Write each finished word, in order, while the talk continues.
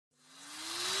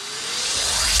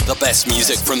The best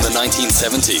music from the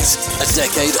 1970s. A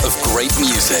decade of great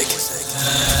music.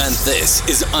 And this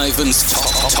is Ivan's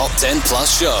Top 10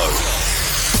 Plus Show.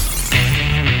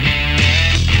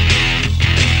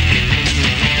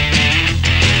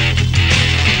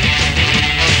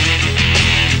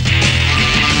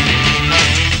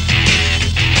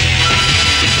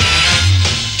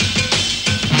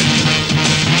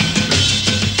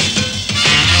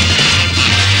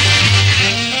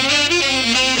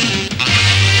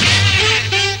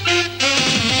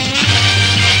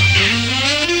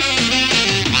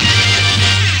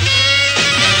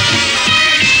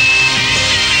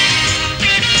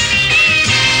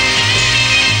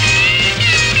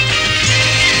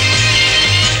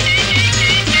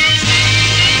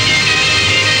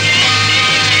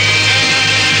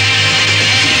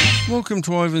 Welcome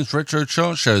to Ivan's Retro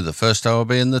Chart Show, the first hour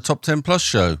being the Top 10 Plus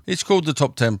Show. It's called the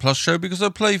Top 10 Plus Show because I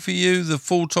play for you the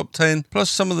full Top 10 plus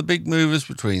some of the big movers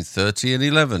between 30 and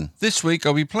 11. This week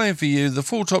I'll be playing for you the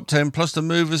full Top 10 plus the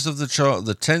movers of the chart of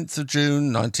the 10th of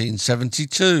June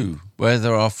 1972, where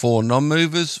there are 4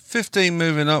 non-movers, 15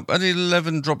 moving up and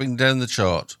 11 dropping down the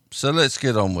chart. So let's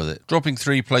get on with it. Dropping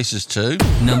 3 places to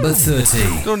number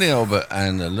 30, Donny Albert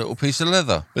and A Little Piece of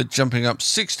Leather. But jumping up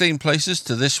 16 places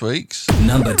to this week's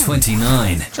number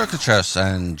 29, Chaka Chas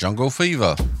and Jungle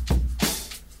Fever.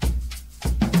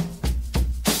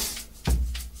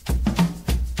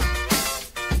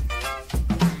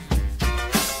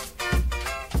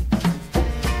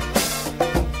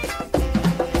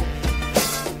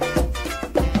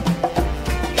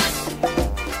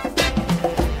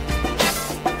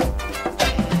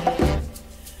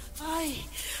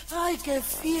 Che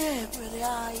fiebre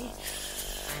hai.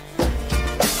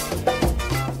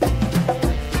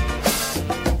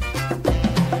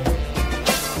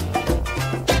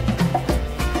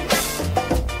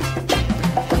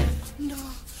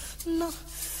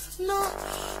 No,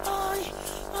 ai.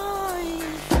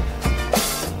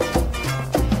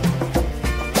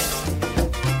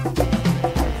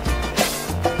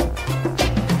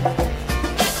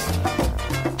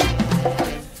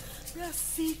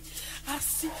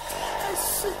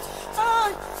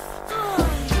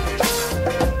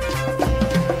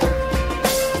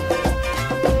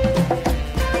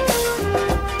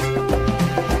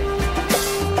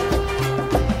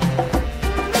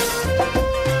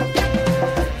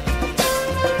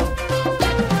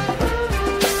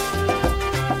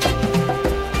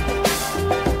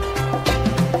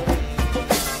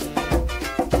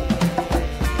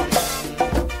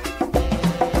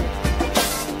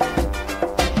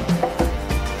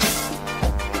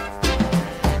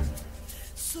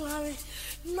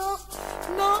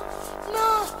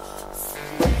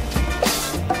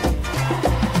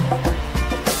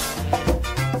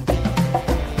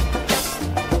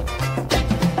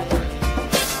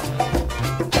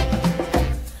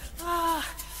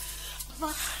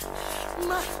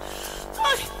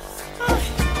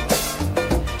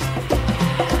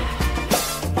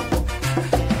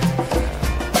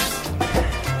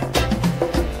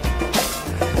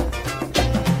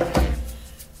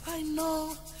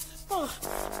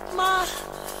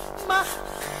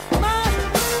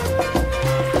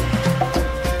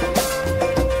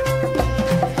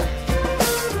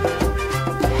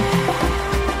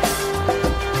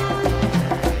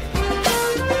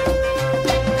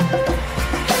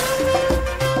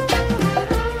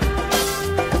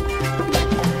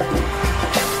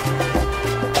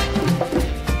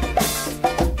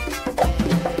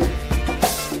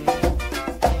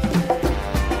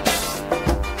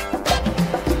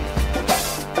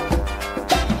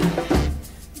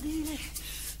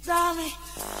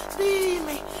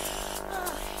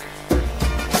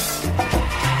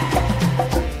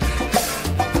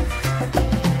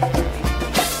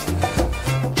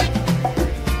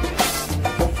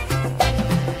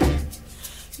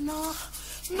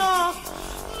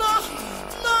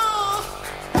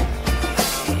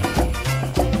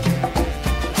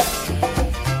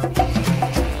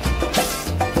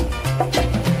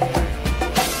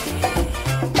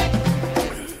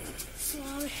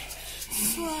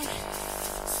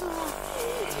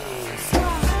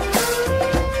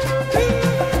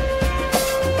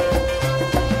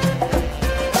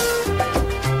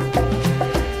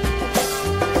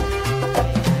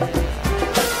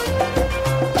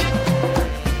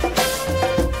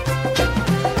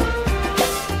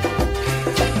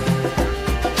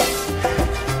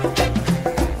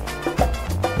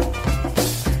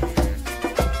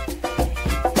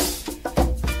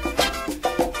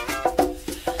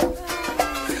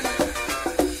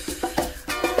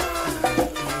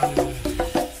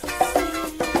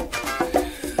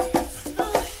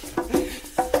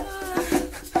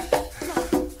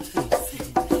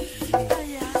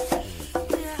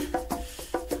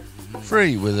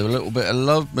 Free with a little bit of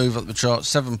love, move up the chart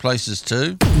 7 places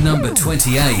to number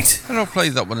 28. And I'll play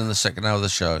that one in the second hour of the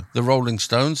show. The Rolling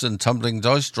Stones and Tumbling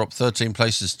Dice drop 13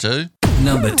 places to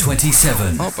number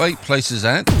 27. Up 8 places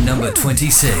at number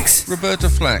 26. Roberta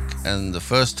Flack and The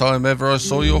First Time Ever I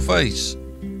Saw Your Face.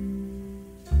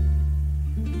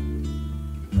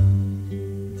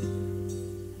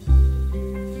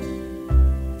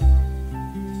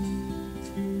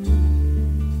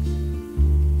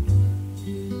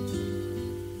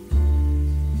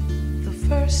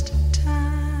 First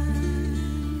time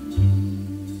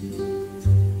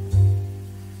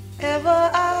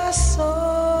ever I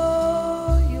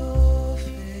saw your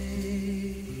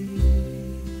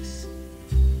face,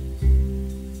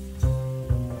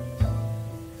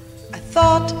 I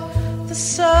thought the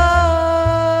sun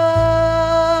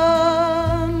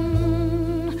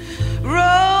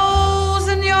rose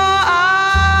in your eyes,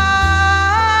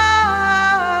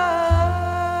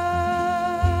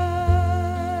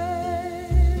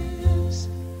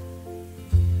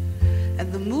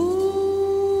 and the moon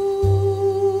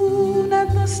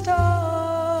and the stars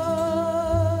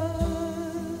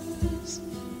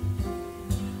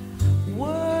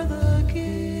were the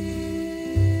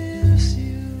gifts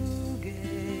you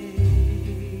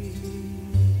gave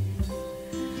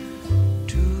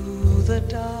to the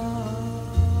dark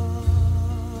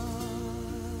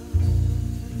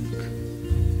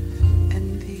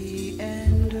and the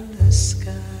endless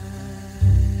skies.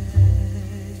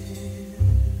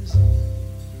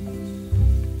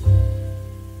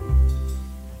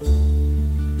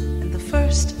 And the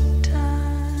first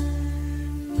time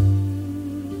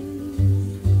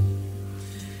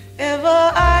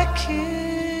ever I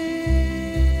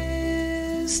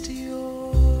kissed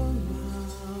your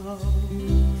mouth,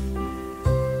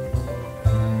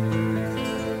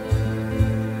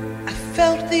 I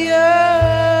felt the earth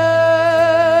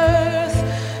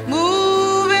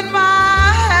move in my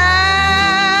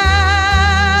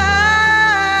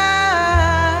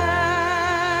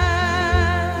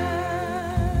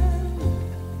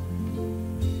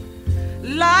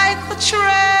hand, like the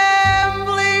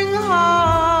trembling heart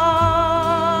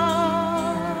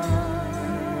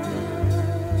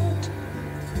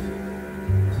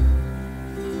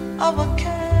of a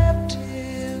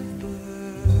captive bird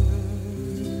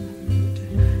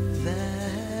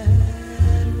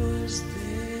that was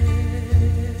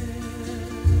there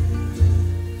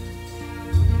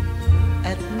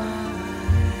at my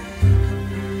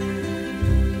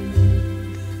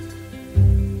command,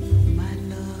 my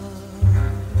love.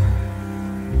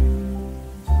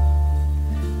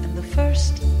 And the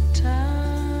first time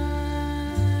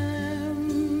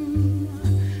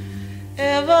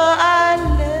ever I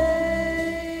lay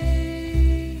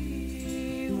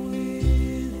with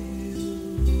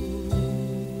you,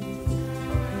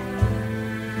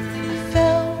 I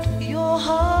felt your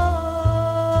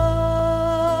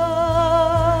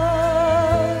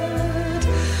heart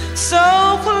so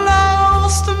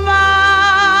close to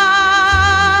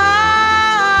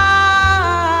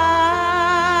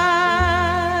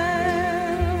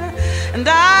mine, and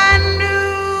I knew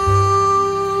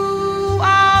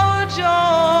our joy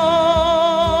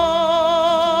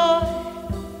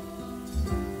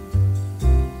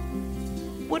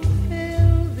would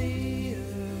fill the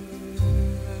earth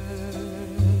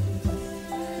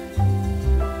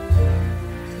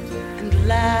and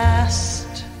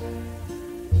last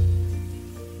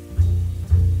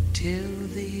till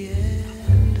the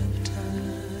end of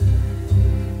time,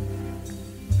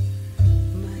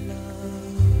 my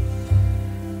love.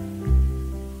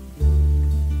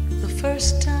 The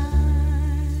first time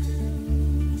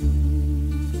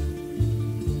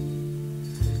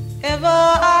ever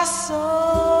I saw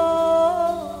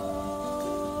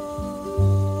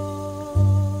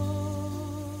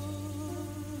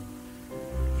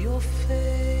your face,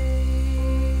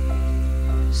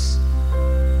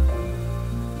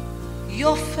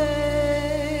 your face,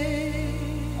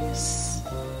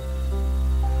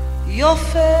 your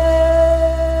face,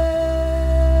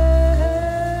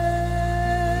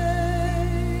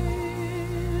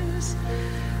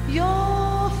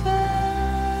 your face.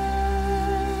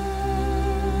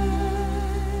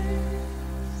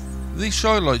 The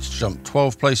Shy Lights jumped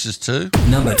 12 places to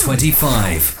number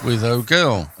 25. with Oh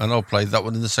Girl, and I'll play that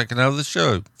one in the second hour of the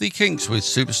show. The Kinks with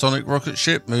Supersonic Rocket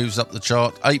Ship moves up the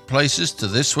chart 8 places to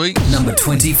this week Number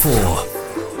 24.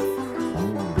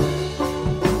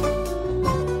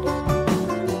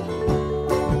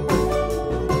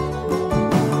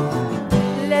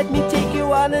 Let me take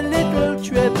you on a little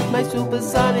trip. My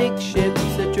supersonic ship's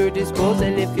at your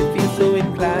disposal if you feel so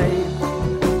inclined.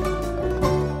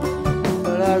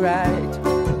 Well, alright.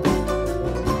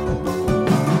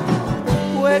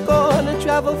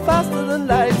 travel faster than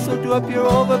light, so do up your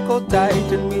overcoat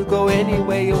tight, and we'll go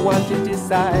anywhere you want to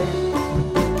decide.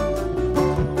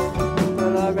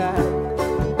 Well, alright.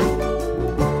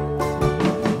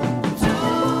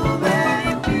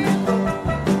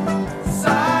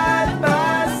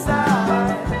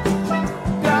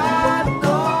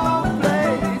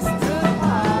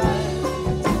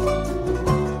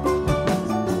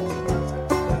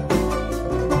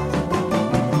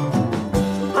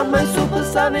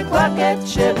 Supersonic rocket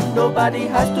ship, nobody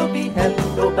has to be helped,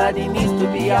 nobody needs to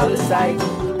be out of sight.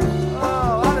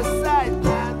 Oh, out of sight,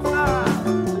 man.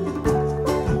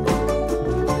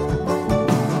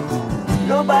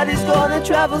 Nobody's gonna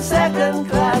travel second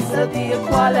class, there'll be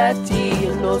equality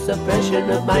and no suppression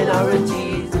of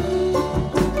minorities.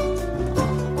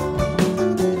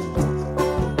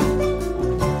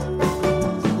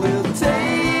 We'll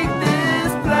take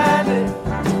this planet,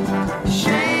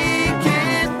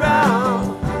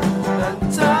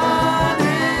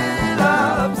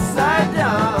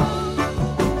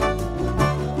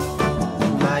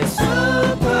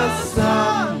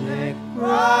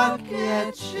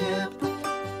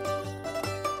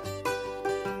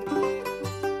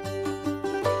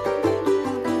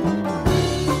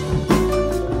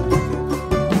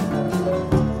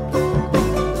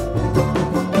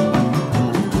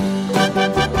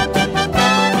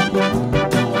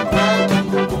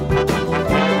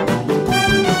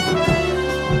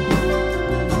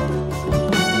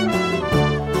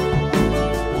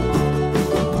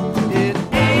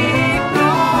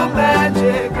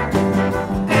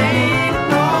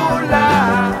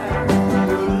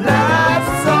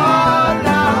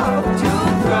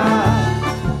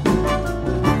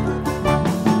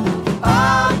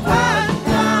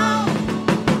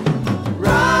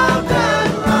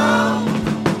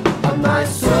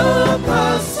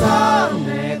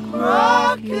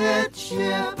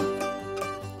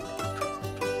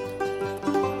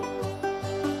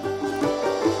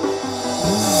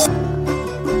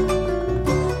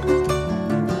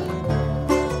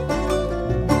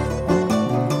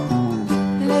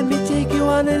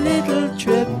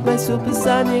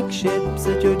 supersonic ships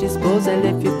at your disposal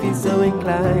if you feel so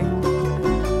inclined.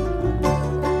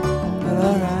 Well,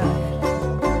 alright.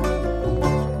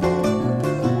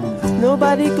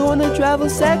 Nobody gonna travel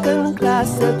second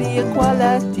class, there'll be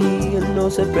equality and no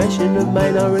suppression of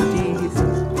minorities.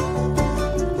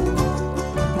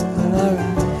 Well,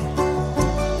 alright.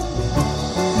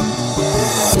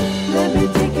 Let me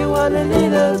take you on a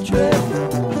little trip.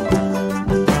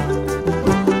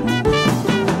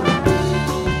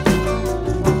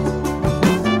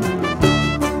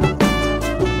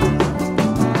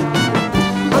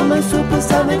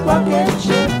 Supersonic rocket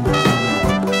ship.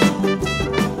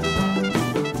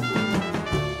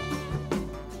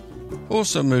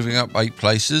 Also moving up 8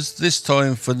 places, this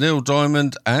time for Neil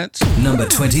Diamond at number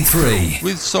 23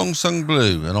 with Song Sung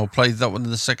Blue, and I'll play that one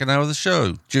in the second hour of the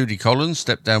show. Judy Collins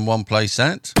stepped down 1 place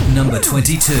at number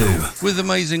 22 with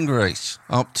Amazing Grace.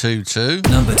 Up 2 to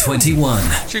number 21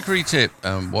 Chicory Tip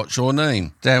and What's Your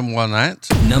Name, down 1 at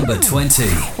number 20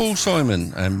 Paul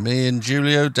Simon and Me and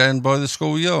Julio down by the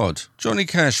schoolyard. Johnny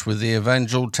Cash with the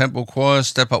Evangel Temple Choir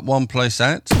step up 1 place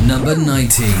at number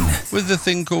 19 with The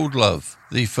Thing Called Love.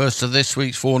 The first of this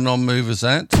week's 4 non-movers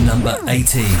at number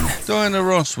 18 Diana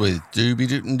Ross with Doobie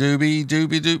Doopin' Doobie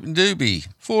Doobie Doopin' Doobie,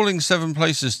 falling 7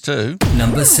 places to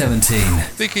number 17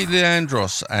 Vicky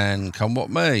Leandros and Come What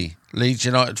May. Leeds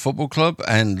United Football Club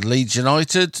and Leeds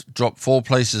United drop 4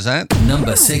 places at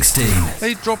number 16.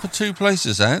 They drop 2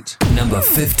 places at number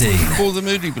 15. For the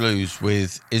Moody Blues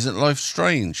with Isn't Life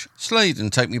Strange. Slade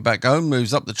and Take Me Back Home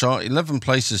moves up the chart 11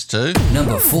 places to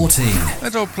number 14.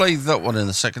 And I'll play that one in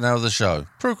the second hour of the show.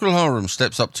 Procol Harum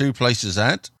steps up 2 places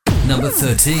at number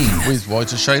 13 with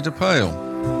Whiter Shade of Pale.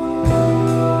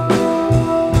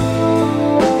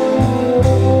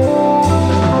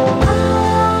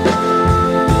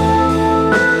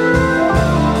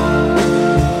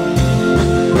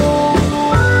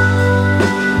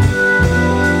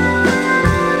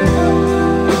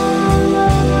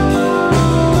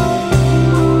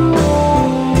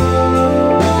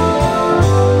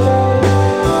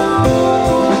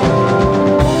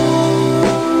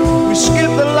 We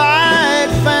skip the light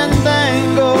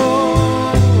fandango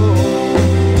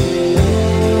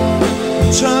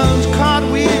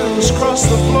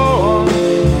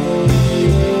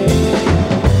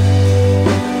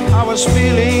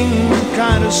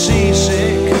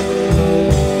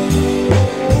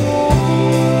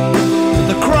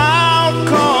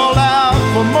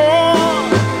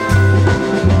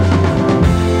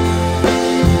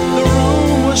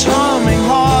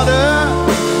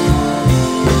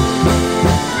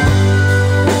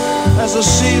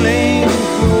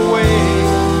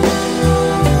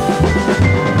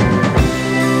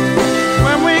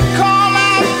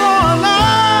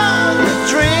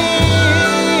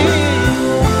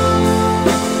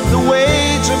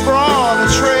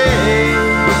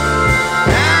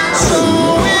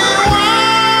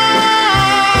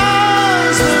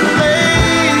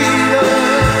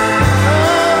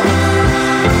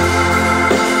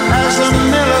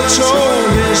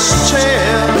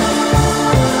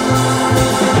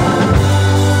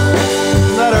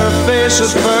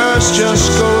face at first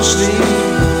just go sleep.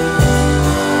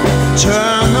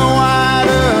 Turn the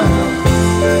wider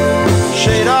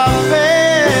shade of pale.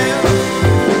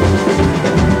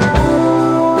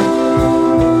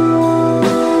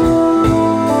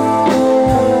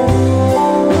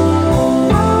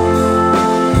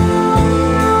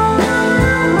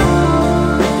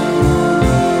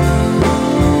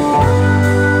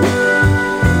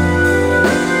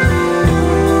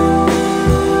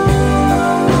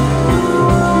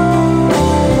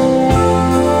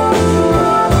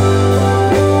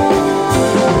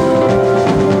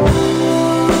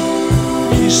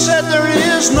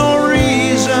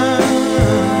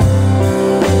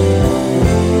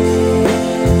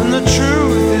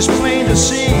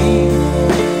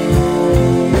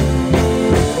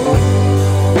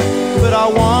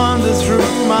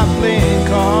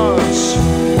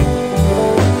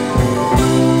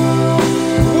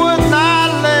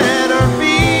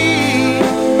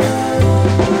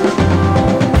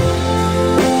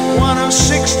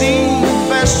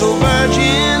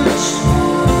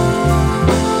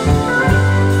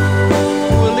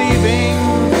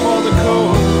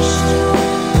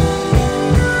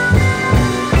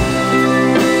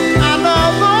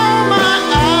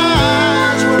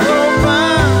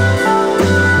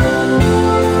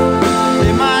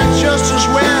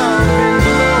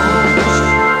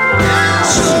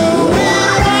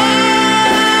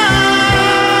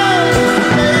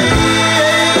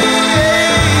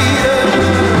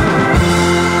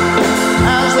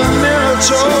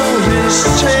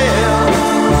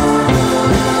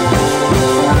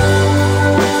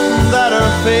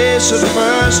 At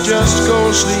first just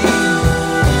go sleep.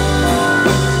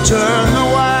 Turn the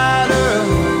wider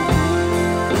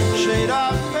shade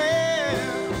of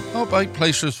pale. Our break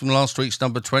places from last week's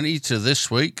number 20 to this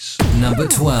week's number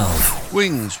 12.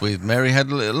 Wings with Mary Had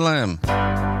a Little Lamb.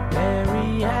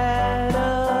 Mary had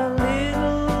a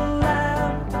little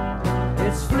lamb.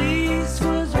 Its fleece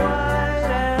was white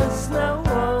as snow.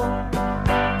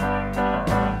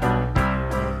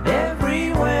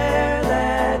 Everywhere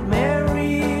that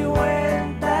Mary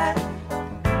went, that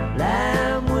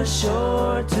lamb was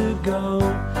sure to go.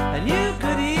 And you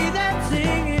could hear that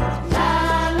singing,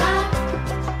 la la,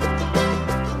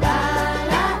 la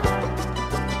la,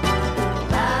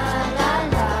 la la la la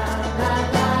la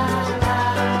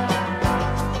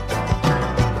la.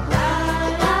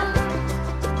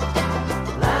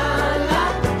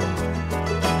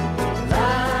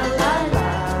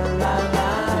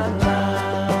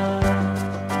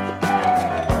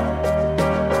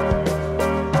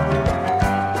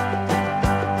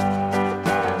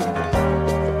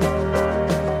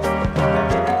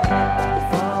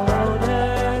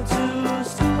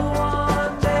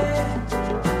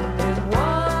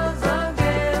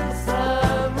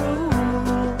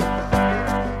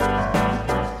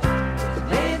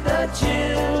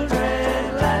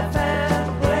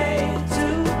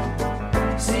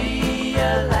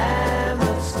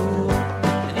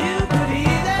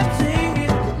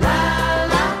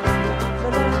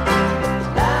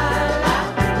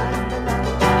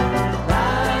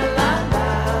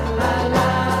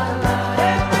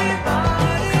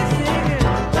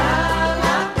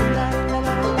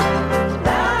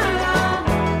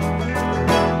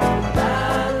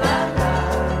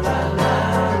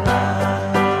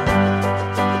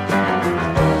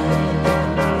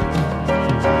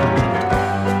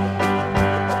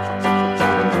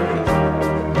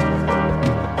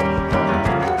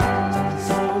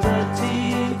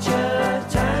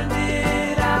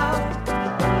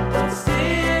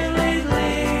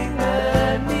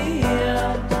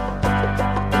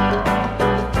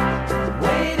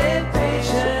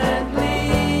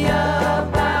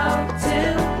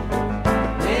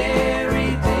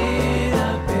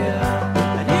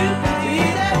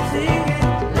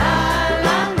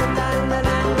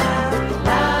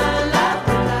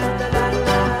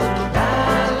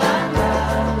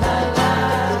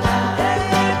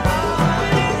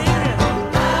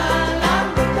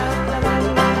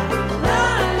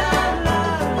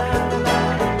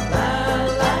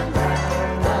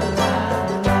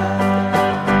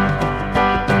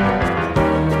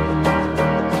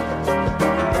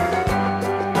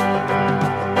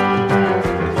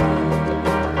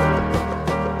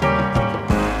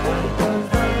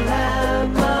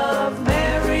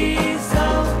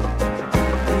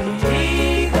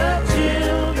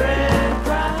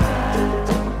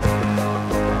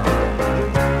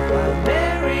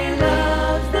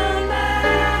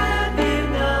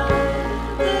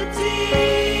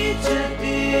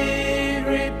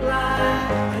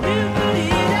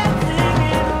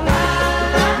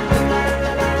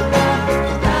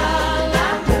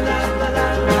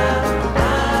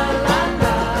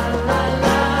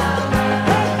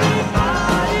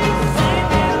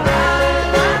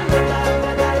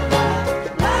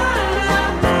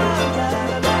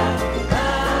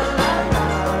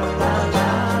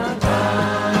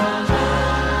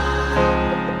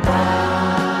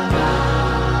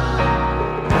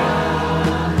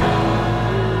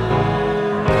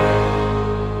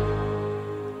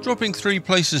 Jumping 3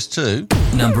 places to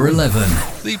Number 11.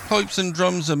 the Pipes and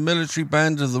Drums and Military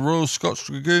Band of the Royal Scots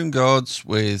Dragoon Guards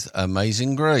with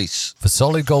Amazing Grace. For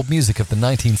solid gold music of the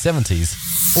 1970s,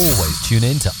 always tune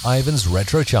in to Ivan's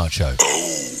Retro Chart Show.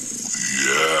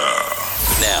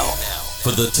 Now, for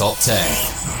the top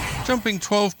 10. Jumping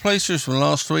 12 places from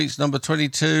last week's number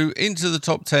 22 into the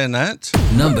top 10 at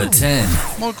Number 10.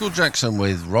 Michael Jackson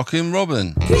with Rockin'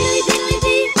 Robin.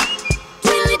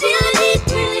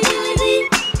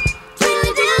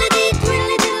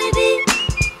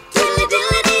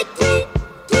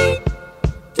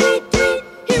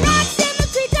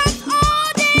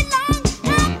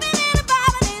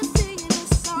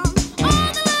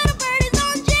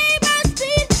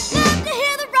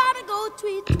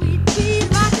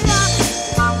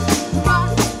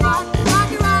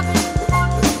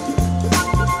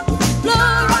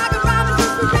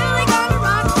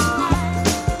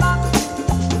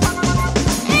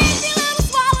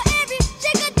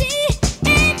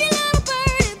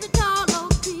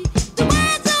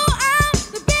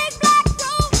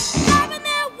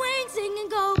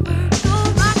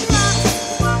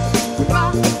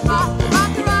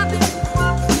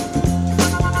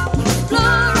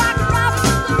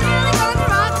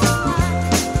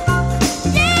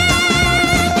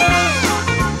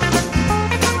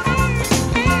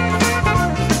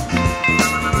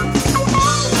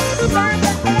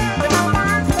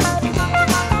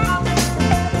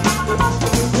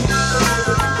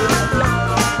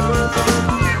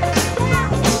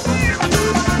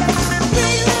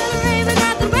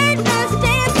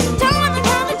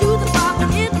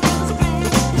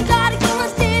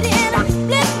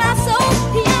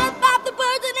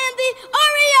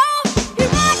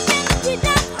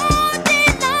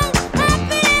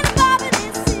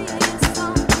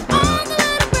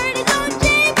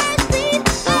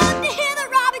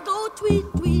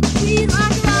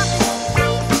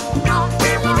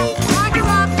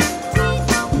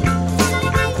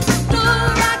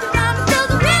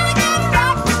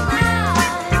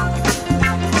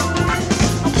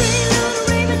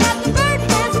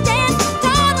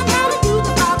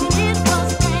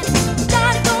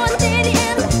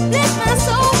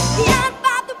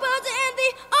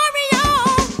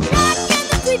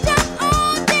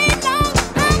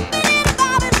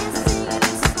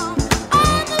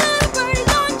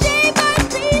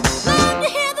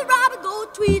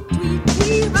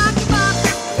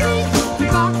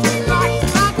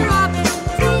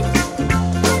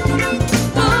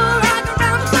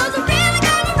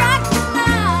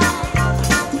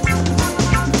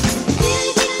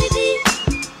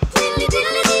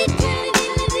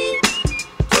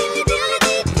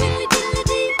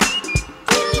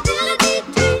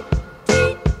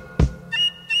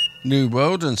 New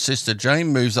World and Sister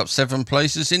Jane moves up 7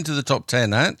 places into the top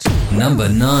 10 at Number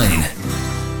 9.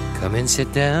 Come and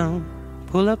sit down,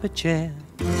 pull up a chair.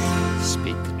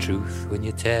 Speak the truth when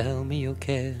you tell me your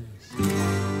cares.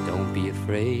 Don't be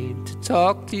afraid to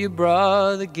talk to your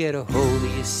brother. Get a hold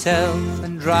of yourself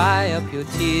and dry up your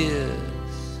tears.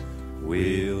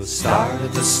 We'll start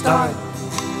at the start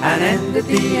and end at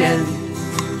the end.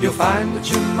 You'll find that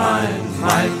your mind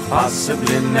might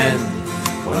possibly mend.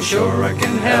 Well, sure I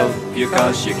can help you,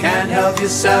 'cause you can't help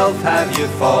yourself. Have you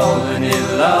fallen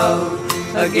in love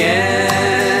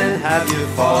again? Have you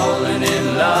fallen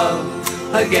in love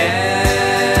again?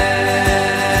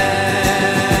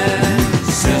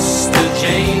 Sister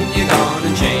Jane, you're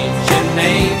gonna change your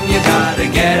name. You gotta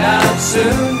get out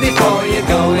soon before you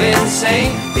go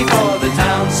insane. Before the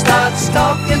town starts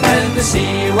talking when they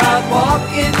see you out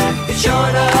walking. It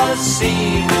sure does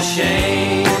seem a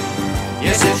shame.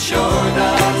 Yes, it sure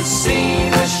does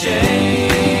seem a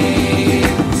shame.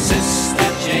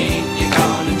 Sister Jane, you're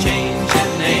gonna change your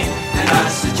name, and I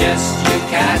suggest you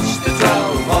catch the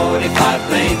 12:45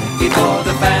 plane before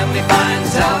the family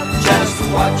finds out just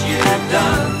what you've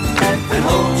done and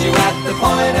hold you at the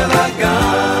point of a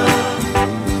gun.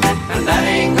 And that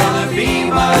ain't gonna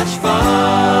be much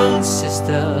fun,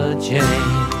 Sister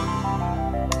Jane.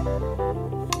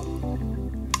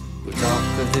 We'll talk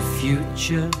of the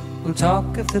future, we'll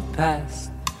talk of the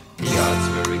past. The odds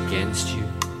were against you,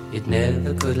 it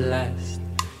never could last.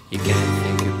 You can't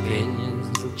think opinions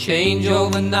will change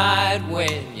overnight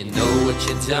when you know what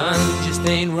you've done just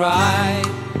ain't right.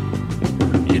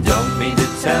 You don't mean to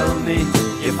tell me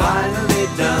you finally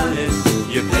done it.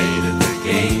 You played at the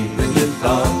game and you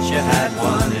thought you had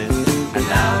won it. And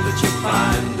now that you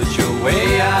find that you're way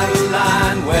out of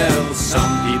line, well,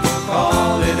 some people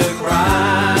call it a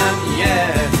crime.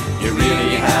 Yeah, you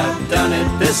really have done it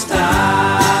this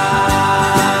time.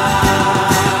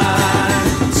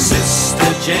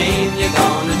 Sister Jane, you're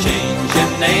gonna change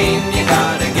your name.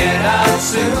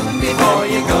 before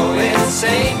you go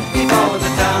insane. Before the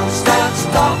town starts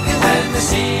talking when they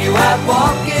see you out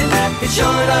walking. It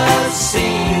sure does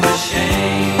seem a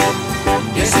shame.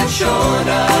 Yes, it sure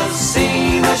does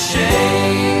seem a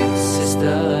shame,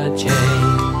 Sister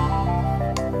Jane.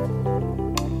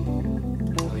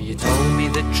 Oh, you told me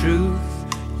the truth,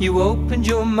 you opened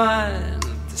your mind,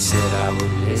 said I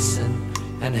would listen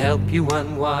and help you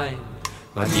unwind.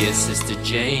 My dear Sister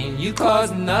Jane, you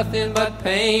caused nothing but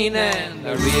pain, and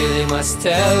I really must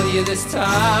tell you this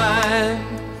time,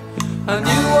 I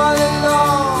knew all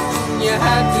along you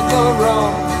had to go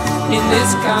wrong. In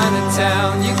this kind of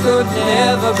town you could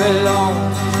never belong.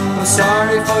 I'm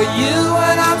sorry for you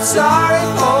and I'm sorry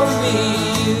for me.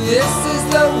 This is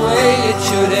the way it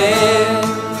should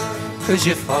end, 'cause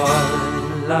you fall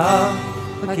in love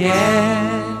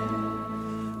again.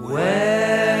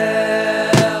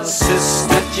 Well,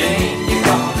 Sister Jane, you're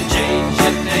gonna change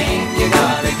your name. You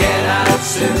gotta get out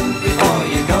soon before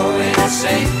you go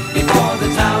insane. Before the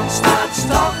town starts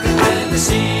talking when they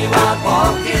see you out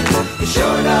walking. It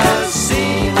sure does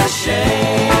seem a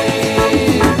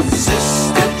shame.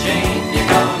 Sister Jane, you're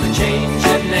gonna change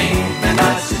your name, and I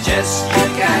suggest you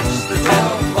catch the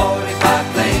 12:45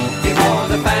 plane before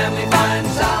the family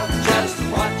finds out just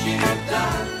what you've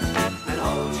done and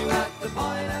hold you at the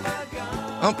point of a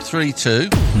gun. Up 3-2.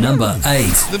 Number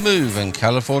 8. The Move and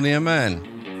California Man.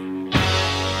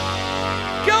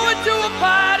 Going to a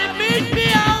party, meet me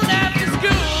on after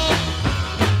school.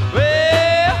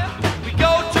 Well, we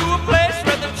go to a place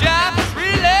where the job is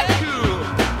really cool.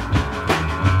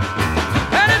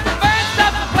 And if the band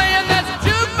stops playing, there's a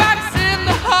jukebox in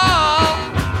the hall.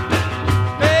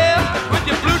 Well, with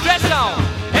your blue dress on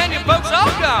and your folks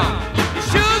all gone, you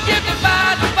sure get me by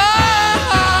the ball.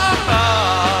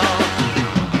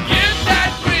 Get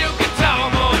that real guitar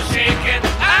more shaking.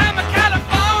 I'm a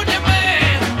California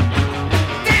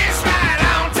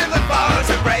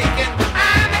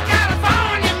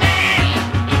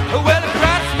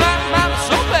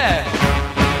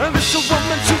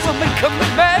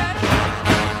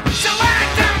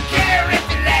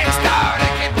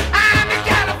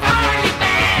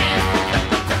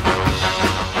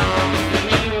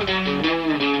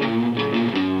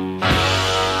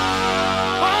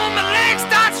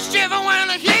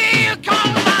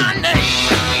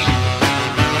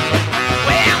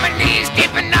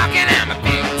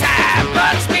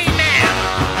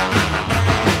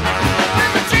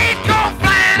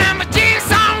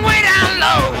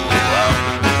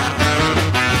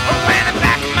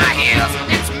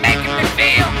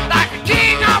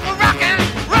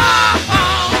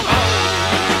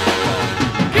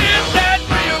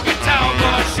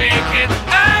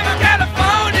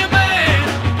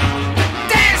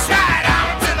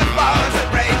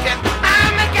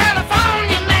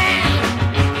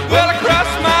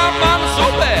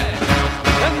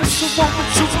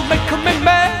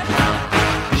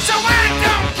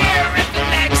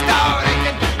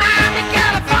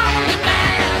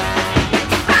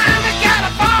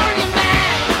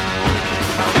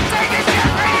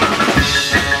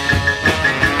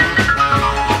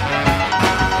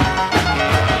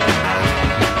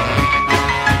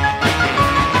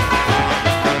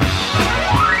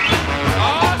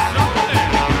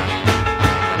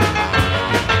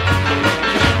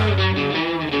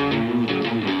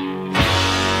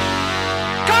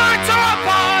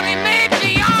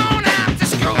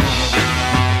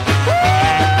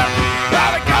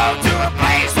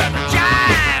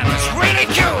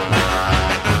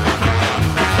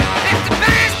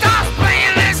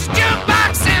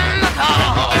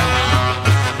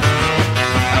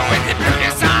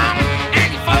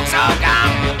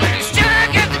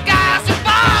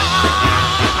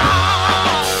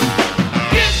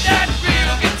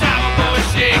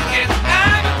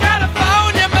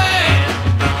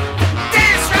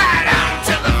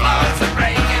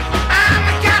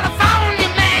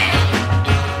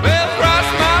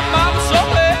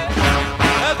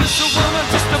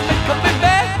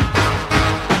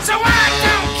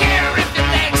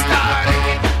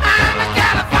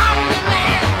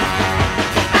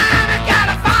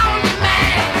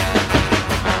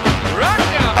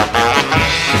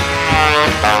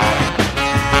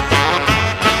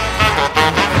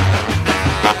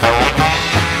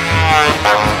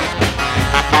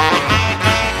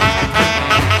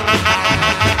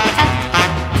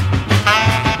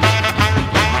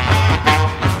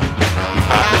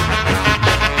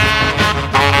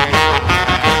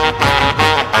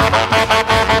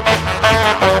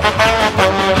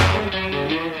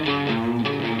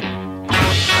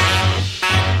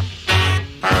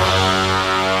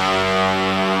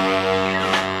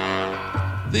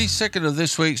second of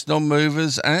this week's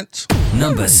non-movers at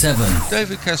Number 7.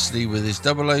 David Cassidy with his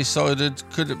double A-sided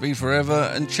Could It Be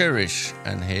Forever and Cherish.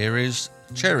 And here is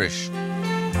Cherish.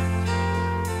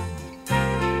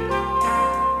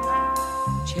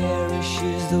 Cherish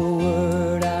is the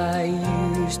word I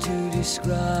use to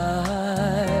describe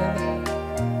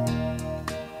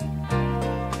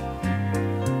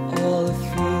all the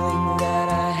feeling that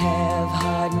I have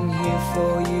hiding here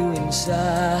for you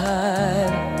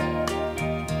inside.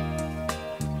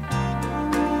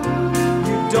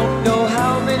 You don't know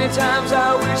how many times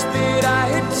I wish that I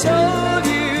had told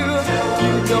you.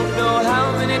 You don't know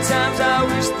how many times I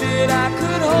wish that I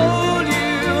could hold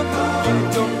you. You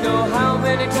don't know how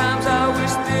many times I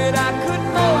wish that I could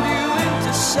mold you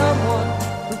into someone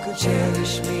who could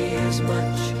cherish me as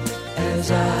much as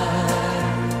I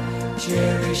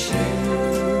cherish you.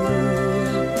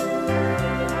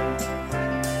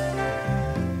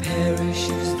 Perish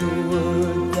is the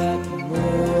word that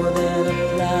more than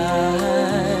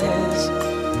applies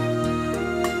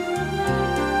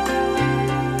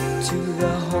to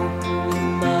the hope in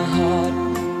my heart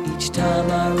each time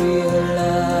I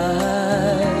realize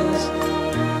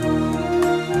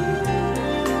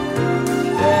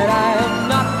that I am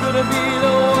not gonna be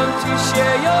the one to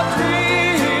share your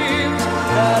dreams,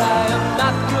 that I am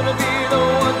not gonna be the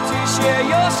one to share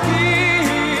your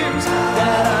schemes,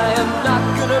 that I am not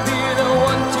gonna be the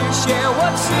one to share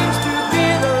what seems to be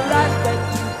the life that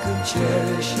you can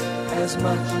cherish as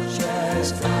much as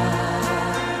I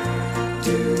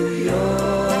do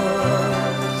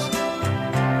yours.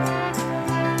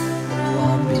 Oh,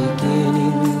 I'm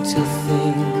beginning to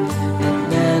think that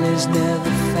man has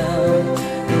never found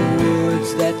the words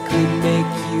that could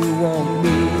make you want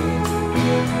me,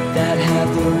 that have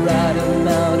the right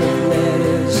amount of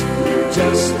letters,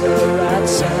 just the right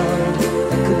sound,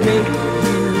 that could make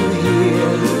you hear,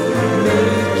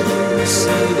 make you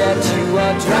see that you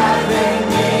are driving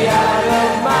me out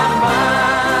of my mind.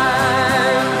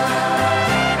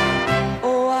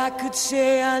 Oh, I could say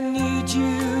I need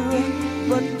you,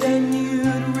 but then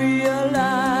you'd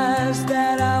realize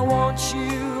that I want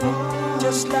you,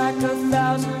 just like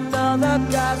 1,000 other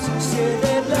guys who say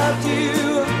they loved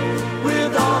you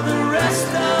with all the rest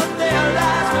of their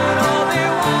lives, but all they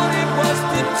wanted was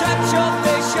to touch your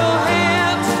face, your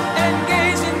hands, and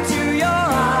gaze into your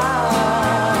eyes.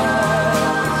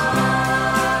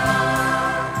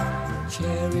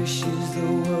 Cherish is the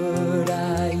word I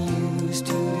use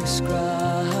to describe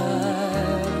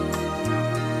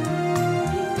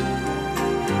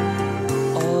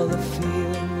all the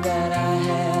feeling that I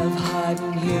have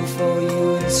hiding here for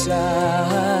you inside.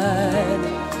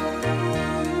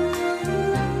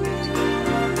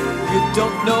 You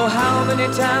don't know how many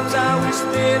times I wish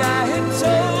that I had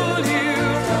told you.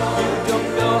 You don't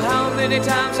know how many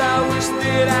times I wish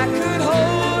that I could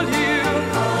hold you.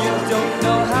 You don't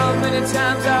know how many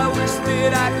times I wish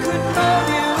that I could mold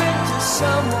you into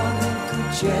someone who could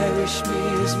cherish me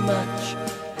as much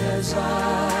as I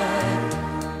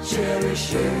cherish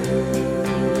you.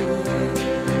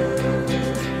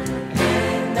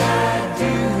 And I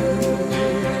do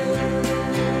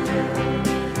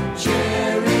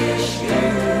cherish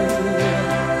you.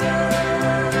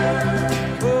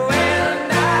 Oh,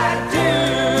 and I do.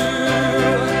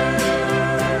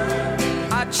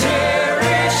 I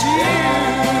cherish you.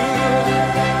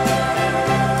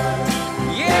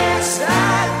 Yes, I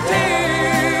do.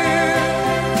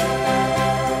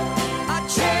 I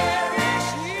cherish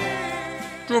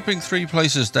you. Dropping 3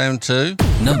 places down to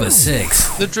Number 6.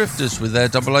 The Drifters with their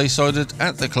double A-sided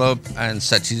At the Club and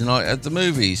Saturday Night at the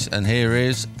Movies. And here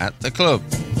is At the Club.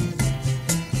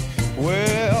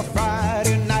 Well,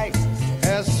 Friday night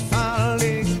has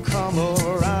finally come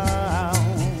around,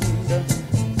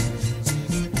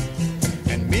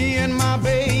 and me and my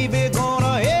baby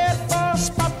gonna head for a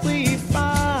spot we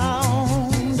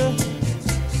found.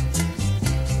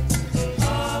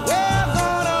 We're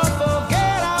gonna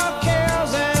forget our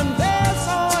cares and dance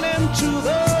on into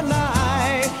the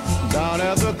night down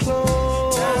at the club.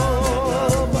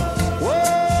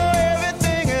 Whoa,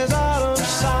 everything is out of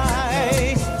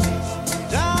sight.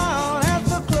 Down at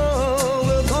the club,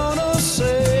 we're gonna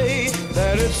say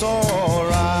that it's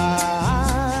alright.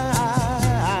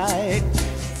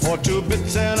 For 2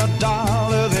 bits and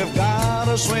 $1, they've got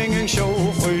a swinging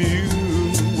show for you.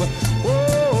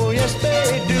 Oh, yes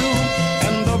they do.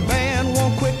 And the band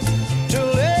won't quit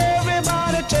till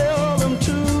everybody tell them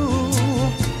to.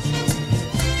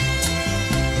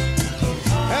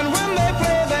 And when they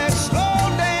play that slow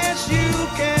dance, you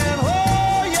can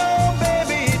hold your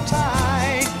baby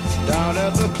tight down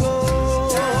at the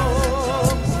club.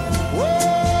 Whoa,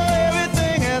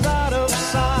 everything is out of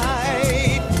sight.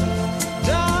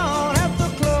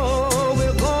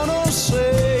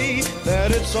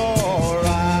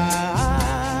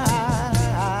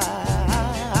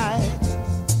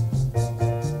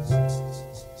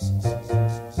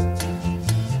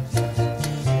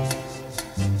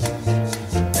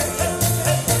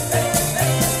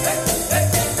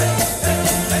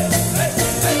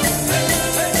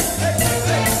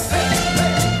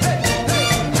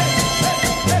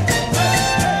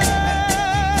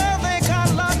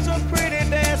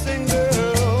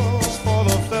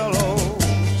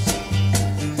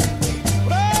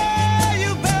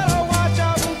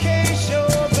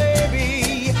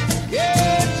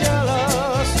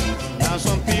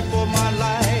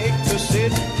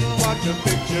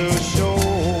 to show.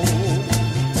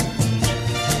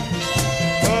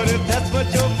 But if that's what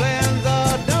your plans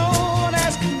are, don't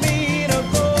ask me to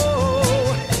go.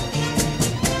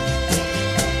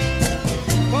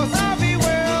 'Cause I'll be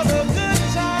where the good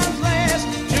times last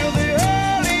till the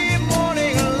early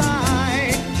morning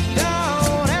light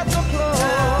down at the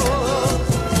club.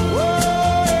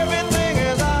 Oh, everything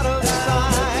is out of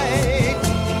sight.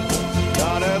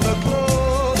 Down at the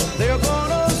club, they're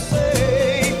gonna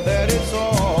say that it's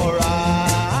alright.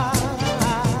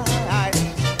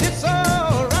 It's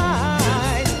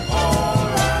alright.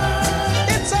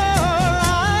 It's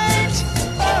alright.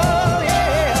 Oh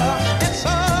yeah, it's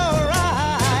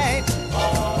alright.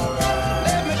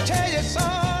 Let me tell you, it's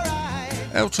alright.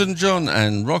 Elton John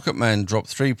and Rocket Man dropped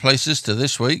 3 places to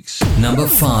this week's. Number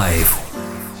 5.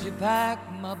 She packed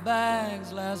my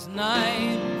bags last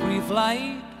night,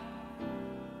 pre-flight.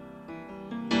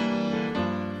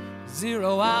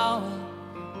 0 hour,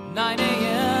 9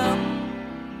 a.m.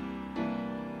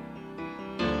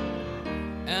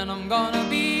 And I'm gonna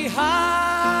be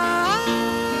high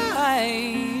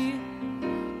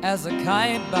as a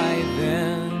kite by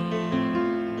then.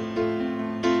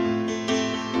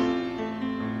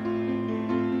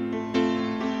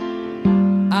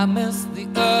 I miss the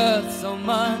earth so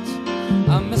much,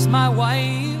 I miss my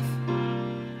wife.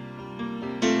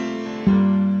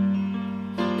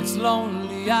 It's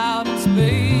lonely out in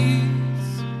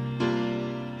space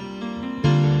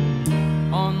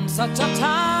on such a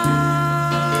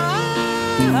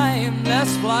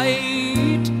timeless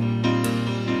flight.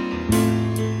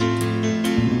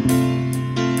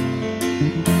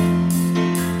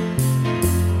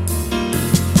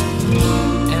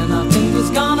 And I think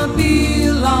it's gonna be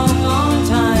a long, long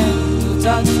time till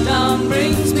touchdown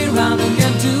brings me round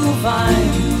again to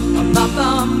find I'm not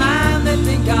the man they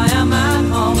think I am at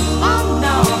home. Oh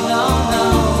no, no, no,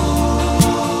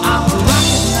 I'm a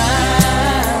rocket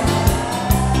man.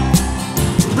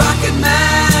 Rocket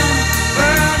man,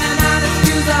 burning out his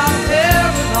fuse out there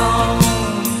alone.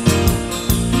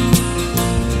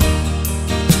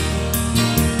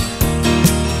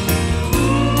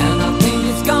 And I think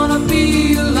it's gonna be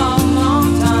a long, long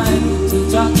time till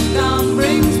touchdown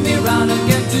brings me round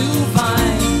again to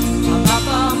find I'm not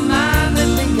the man they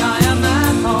think I am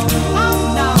at home. Oh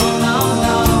no, no,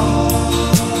 no,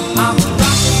 I'm a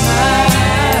rocket man.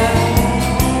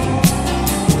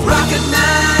 Rocket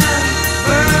man,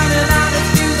 burning out his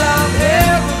fuse out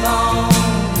here alone.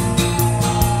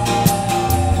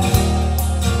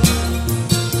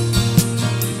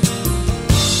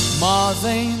 Mars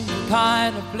ain't the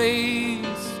kind of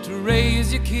place to raise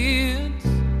your kids.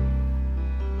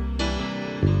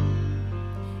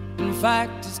 In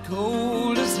fact, it's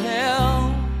cold as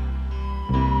hell.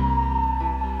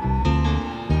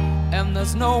 And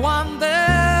there's no one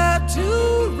there to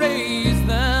raise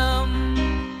them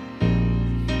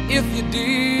if you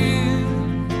did.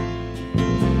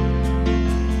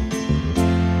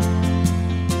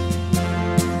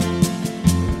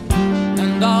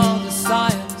 And all the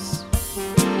science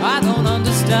I don't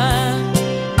understand.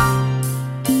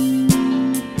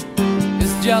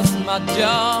 It's just my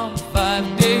job 5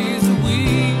 days a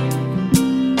week.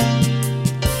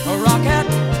 A rocket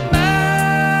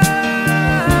man.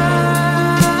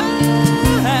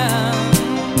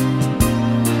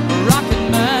 A rocket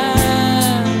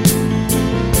man.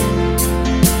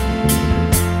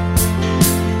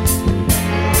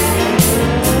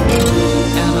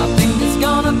 And I think it's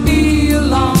gonna be a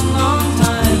long, long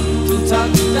time till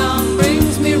touchdown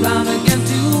brings me round again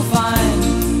to find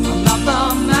I'm not the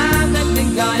man they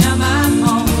think I am at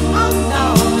home. Oh no,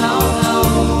 no, no,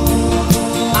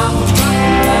 I'm a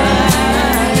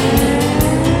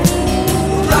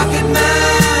rocket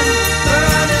man,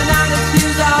 burning out his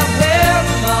fuse out here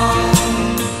alone.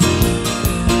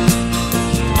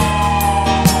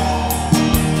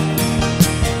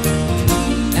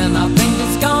 And I think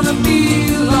it's gonna be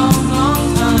a long, long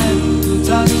time till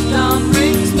touchdown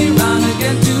brings me round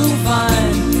again to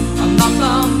find I'm not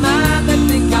the man they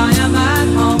think I am at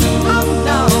home. Oh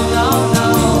no, no, no,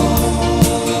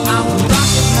 I'm a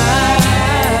rocket man.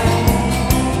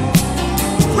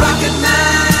 Rocket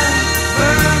man,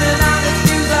 burning out his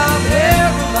fuse out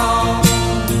here alone.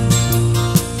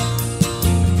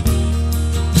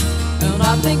 And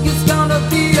I think it's gonna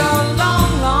be a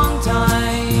long, long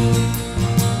time.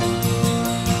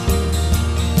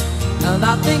 And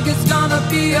I think it's gonna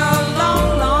be a long,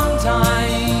 long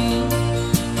time.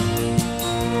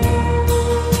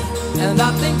 And I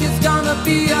think it's gonna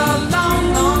be a long,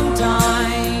 long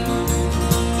time.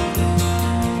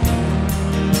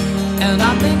 And I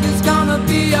think it's gonna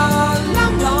be a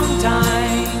long, long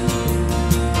time.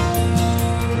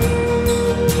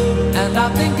 I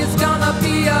think it's gonna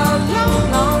be a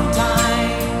long, long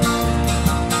time.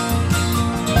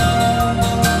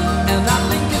 And I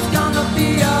think it's gonna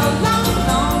be a long,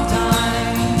 long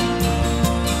time.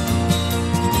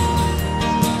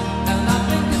 And I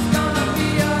think it's gonna be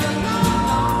a long,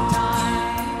 long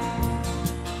time.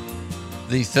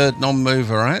 The third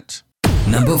non-mover at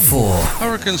Number 4.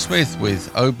 Hurricane Smith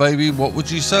with Oh Baby, What Would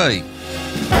You Say?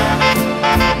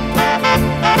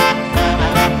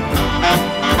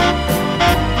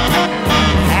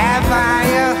 Have I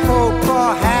a hope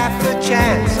or half a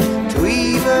chance to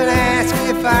even ask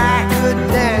if I could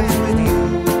dance with you?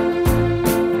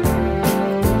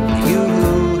 You,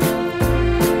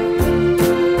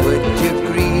 would you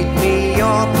greet me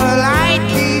or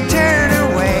politely turn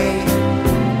away?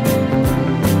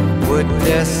 Would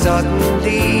there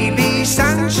suddenly be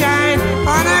sunshine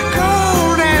on a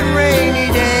cold and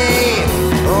rainy day?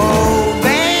 Oh,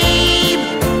 babe,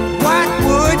 what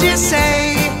would you say?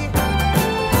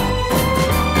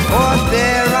 For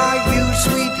there are you,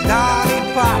 sweet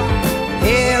lollipop.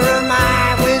 Here am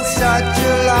I with such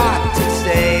a lot to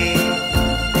say.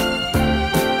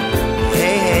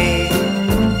 Hey, hey,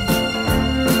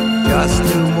 just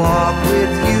to walk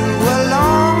with you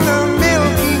along the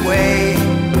Milky Way,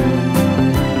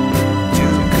 to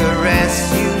caress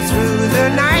you through the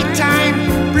nighttime,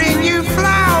 bring you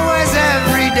flowers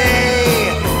every day.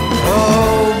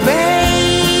 Oh,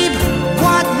 babe,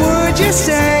 what would you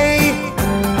say?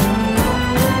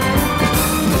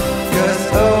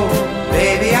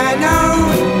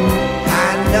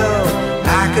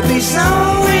 Be so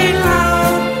in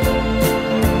love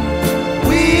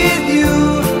with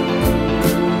you,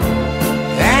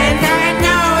 and I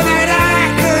know that I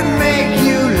could make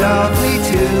you love me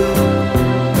too.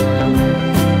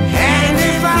 And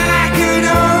if I could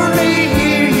only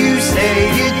hear you say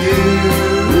you do.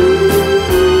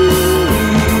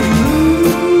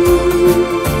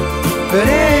 But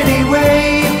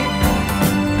anyway,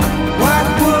 what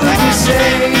would you say?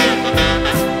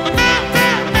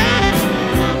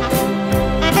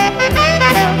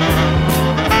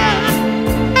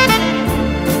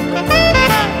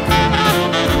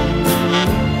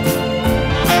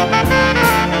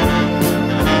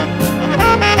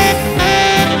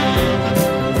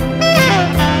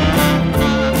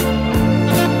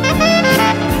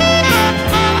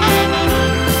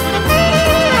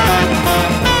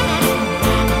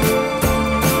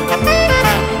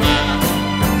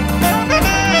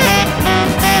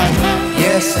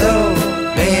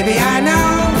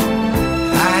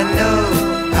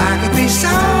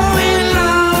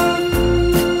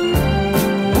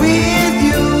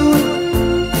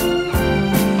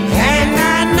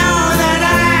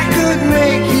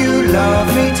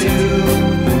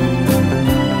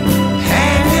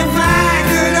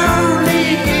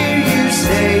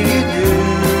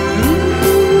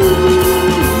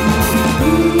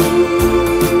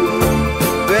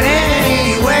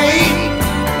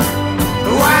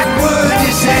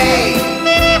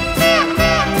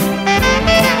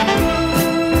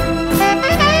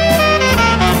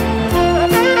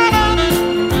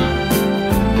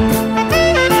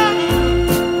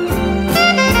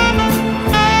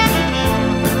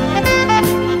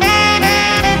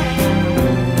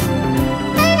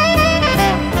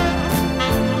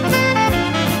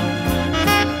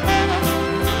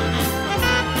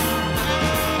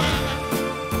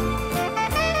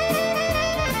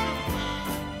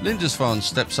 Lindisfarne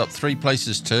steps up 3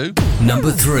 places to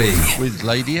Number 3. with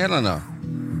Lady Helena.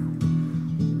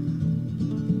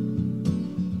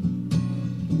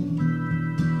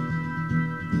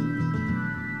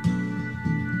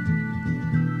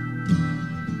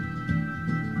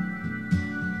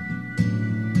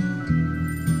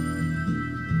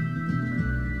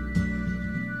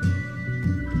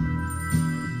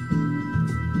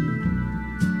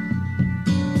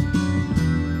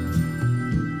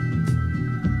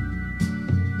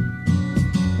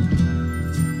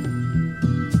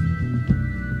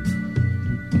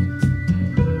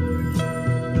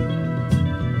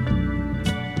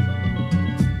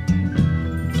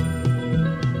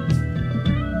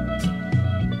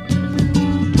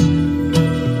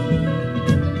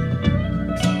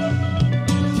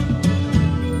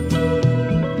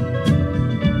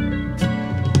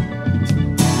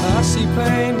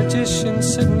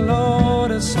 Sitting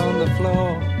lotus on the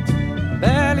floor,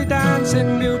 belly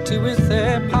dancing beauty with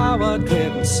their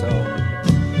power-driven soul.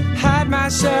 Had my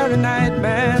share of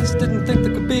nightmares, didn't think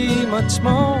there could be much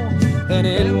more. Then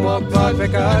in walked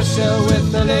Roderick Usher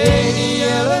with the Lady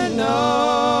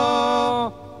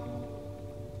Eleanor.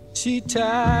 She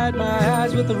tied my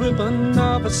eyes with the ribbon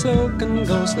of a silken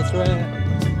ghostly thread,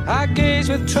 I gaze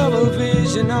with troubled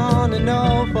vision on an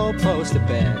old four-poster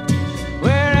bed,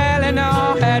 where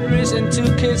Eleanor had risen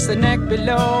to kiss the neck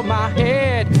below my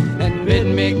head and bid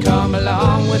me come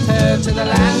along with her to the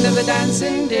land of the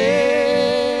dancing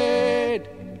dead.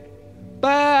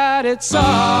 But it's all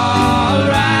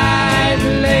right,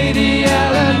 Lady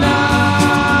Eleanor.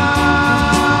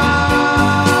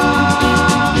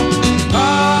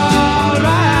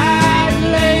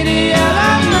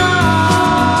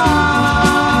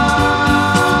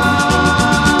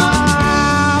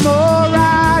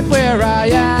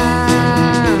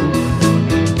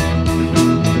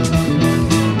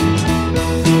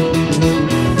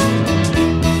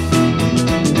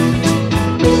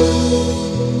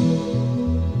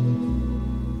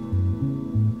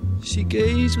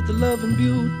 With the love and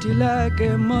beauty like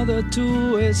a mother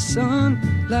to a son,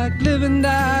 like live and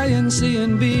die and see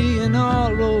and be and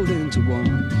all rolled into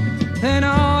one. And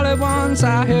all at once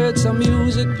I heard some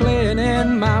music playing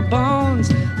in my bones,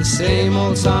 the same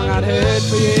old song I'd heard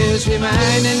for years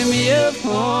reminding me of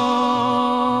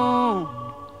home.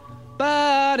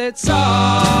 But it's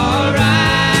all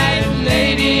right,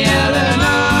 Lady Eleanor.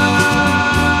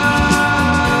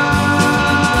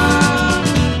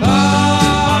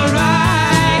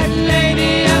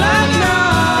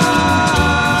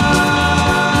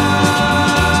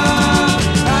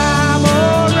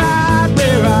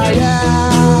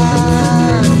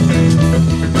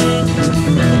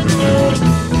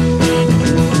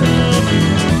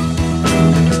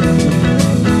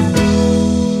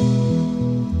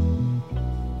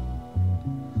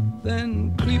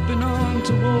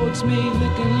 Me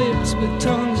licking lips with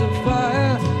tongues of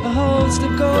fire, a host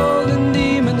of golden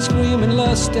demons screaming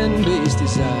lust and base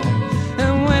desire.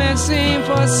 And when it seemed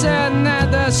for certain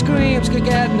that the screams could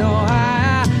get no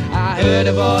higher, I heard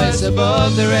a voice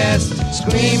above the rest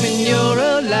screaming, "You're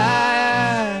a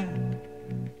liar."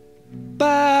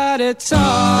 But it's all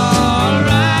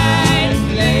right,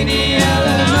 Lady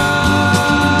Eleanor.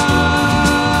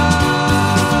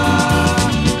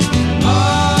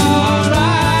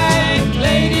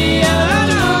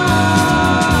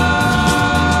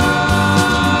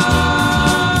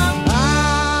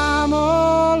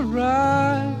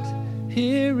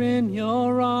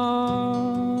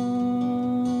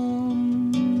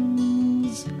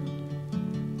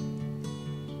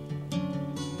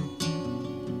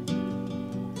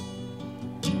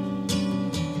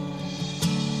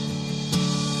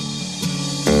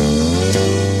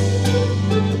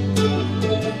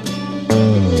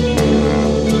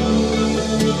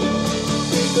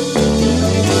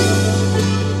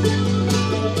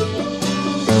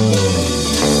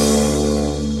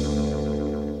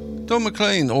 Don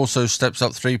McLean also steps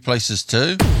up 3 places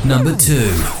too. Number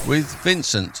 2. With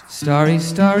Vincent. Starry,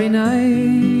 starry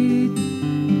night,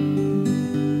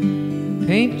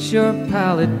 paint your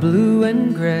palette blue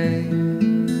and gray.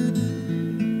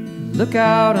 Look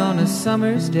out on a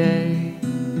summer's day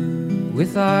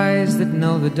with eyes that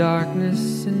know the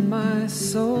darkness in my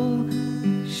soul.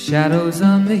 Shadows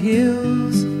on the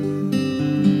hills,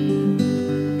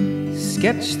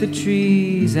 sketch the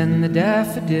trees and the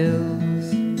daffodils.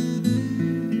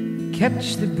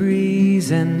 Catch the breeze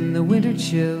and the winter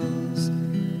chills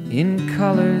in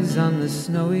colors on the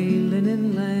snowy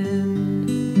linen land.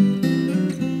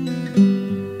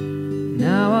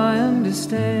 Now I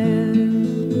understand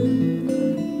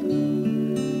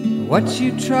what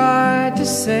you tried to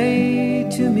say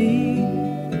to me,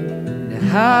 and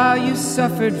how you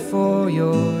suffered for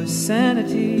your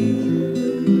sanity,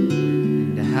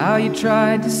 and how you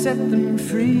tried to set them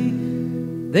free.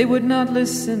 They would not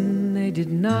listen, they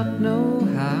did not know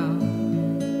how.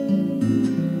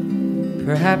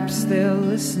 Perhaps they'll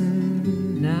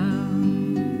listen now.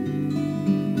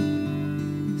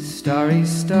 Starry,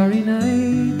 starry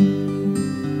night,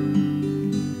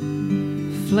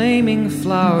 flaming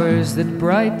flowers that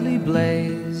brightly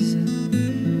blaze,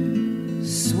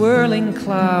 swirling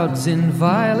clouds in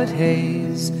violet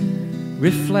haze,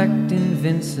 reflect in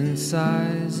Vincent's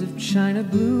eyes of china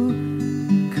blue,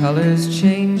 colors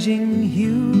changing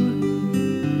hue.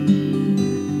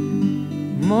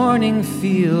 Morning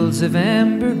fields of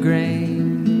amber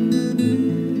grain,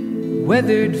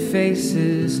 weathered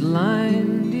faces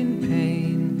lined in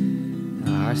pain,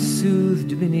 are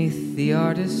soothed beneath the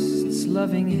artist's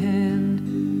loving hand.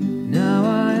 Now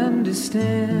I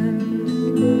understand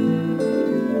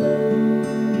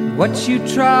what you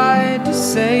tried to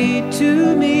say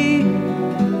to me,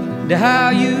 and how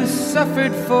you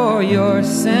suffered for your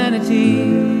sanity,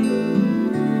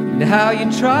 and how you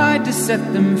tried to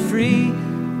set them free.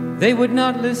 They would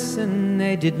not listen,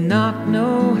 they did not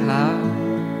know how.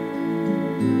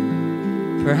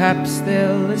 Perhaps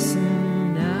they'll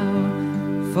listen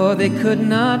now, for they could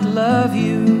not love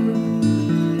you.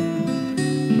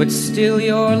 But still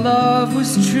your love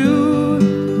was true.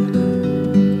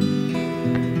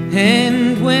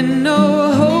 And when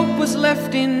no hope was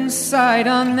left inside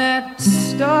on that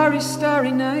starry,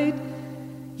 starry night,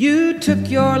 you took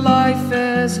your life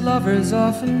as lovers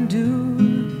often do.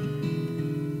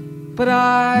 But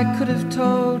I could have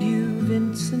told you,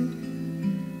 Vincent,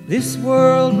 this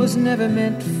world was never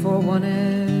meant for one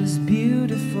as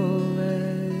beautiful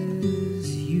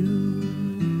as you.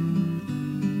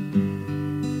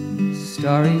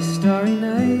 Starry, starry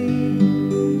night,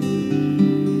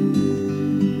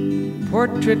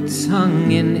 portraits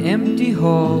hung in empty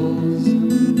halls,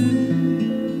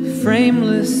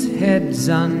 frameless heads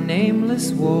on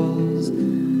nameless walls,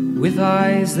 with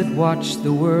eyes that watch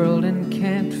the world and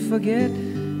can't forget,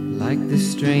 like the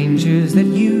strangers that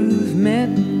you've met,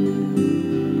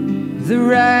 the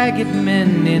ragged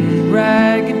men in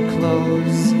ragged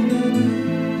clothes,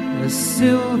 a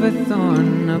silver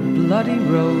thorn, a bloody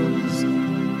rose,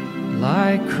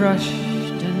 lie crushed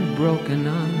and broken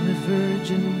on the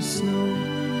virgin snow.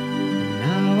 And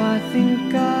now I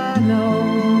think I know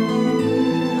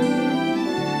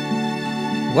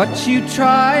what you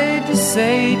tried to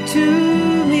say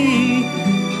to me,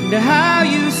 and how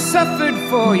you suffered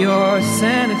for your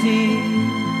sanity,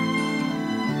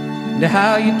 and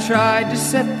how you tried to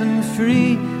set them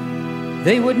free.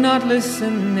 They would not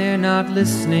listen, they're not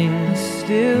listening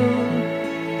still.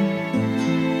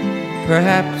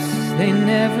 Perhaps they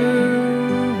never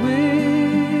will.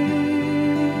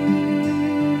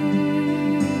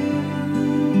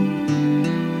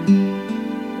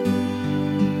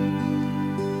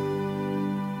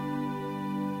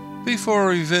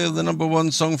 Before I reveal the number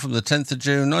one song from the 10th of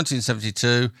June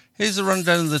 1972, here's a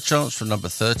rundown of the charts from number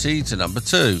 30 to number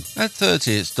 2. At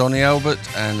 30, it's Donny Albert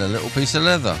and A Little Piece of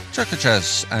Leather, Chaka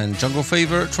Chas and Jungle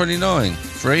Fever at 29,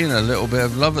 Free and A Little Bit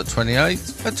of Love at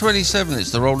 28. At 27,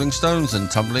 it's the Rolling Stones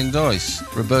and Tumbling Dice,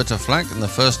 Roberta Flack and The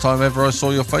First Time Ever I Saw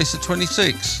Your Face at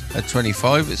 26. At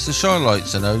 25, it's the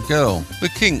Shy-Lights and Oh Girl, The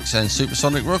Kinks and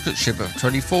Supersonic Rocket Ship at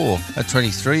 24. At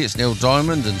 23, it's Neil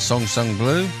Diamond and Song Sung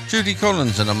Blue, Judy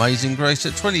Collins and Amazing Grace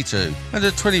at 22. And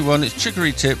at 21, it's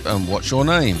Chicory Tip and What's Your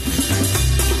Name.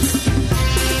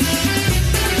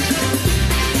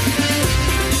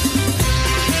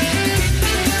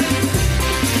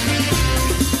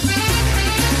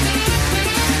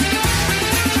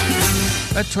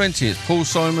 At 20, it's Paul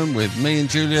Simon with Me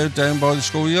and Julio Down by the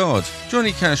Schoolyard,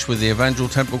 Johnny Cash with the Evangel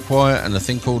Temple Choir and A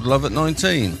Thing Called Love at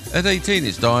 19. At 18,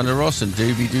 it's Diana Ross and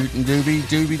Doobie Doot and Doobie,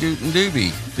 Doobie Doot and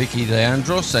Doobie, Vicky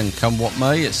Leandros and Come What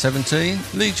May at 17,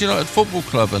 Leeds United Football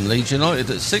Club and Leeds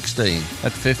United at 16.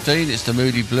 At 15, it's the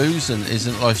Moody Blues and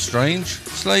Isn't Life Strange,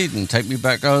 Slade and Take Me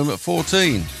Back Home at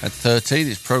 14. At 13,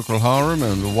 it's Procol Harum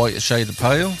and The Whiter Shade of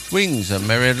Pale, Wings and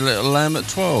Merry Had a Little Lamb at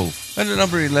 12. And at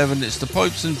number 11, it's the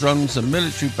Pipes and Drums and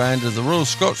Military Band of the Royal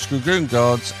Scots Dragoon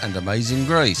Guards and Amazing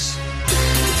Grace.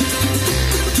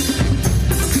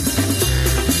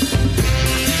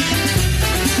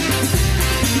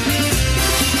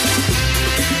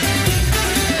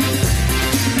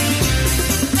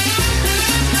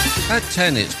 At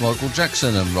 10, it's Michael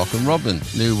Jackson and Rockin' Robin,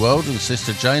 New World and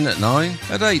Sister Jane at 9.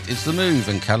 At 8, it's The Move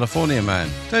and California Man,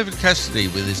 David Cassidy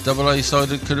with his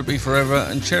AA-sided Could It Be Forever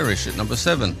and Cherish at number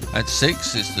 7. At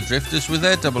 6, it's The Drifters with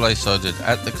their AA-sided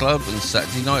At the Club and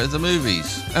Saturday Night at the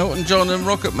Movies, Elton John and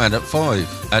Rocket Man at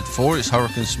 5. At 4, it's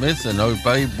Hurricane Smith and Oh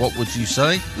Babe, What Would You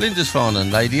Say, Lindisfarne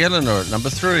and Lady Eleanor at number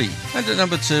 3. And at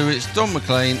number 2, it's Don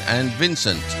McLean and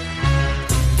Vincent.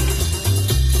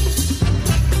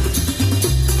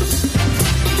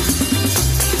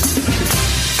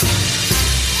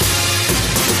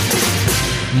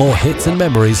 More hits and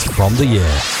memories from the year.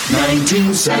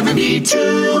 1972.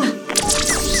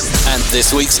 And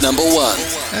this week's number one.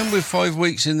 And with 5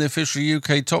 weeks in the official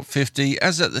UK Top 50,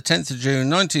 as at the 10th of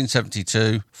June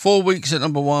 1972, 4 weeks at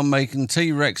number 1 making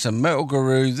T-Rex and Metal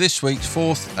Guru this week's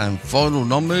fourth and final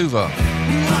non-mover.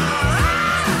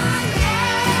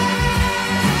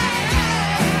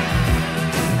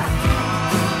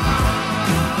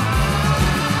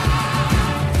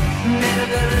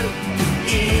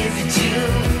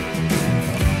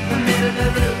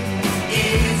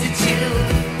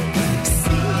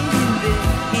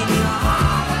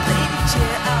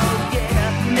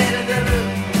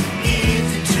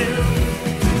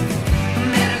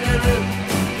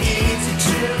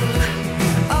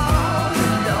 Oh,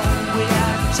 no, we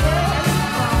are just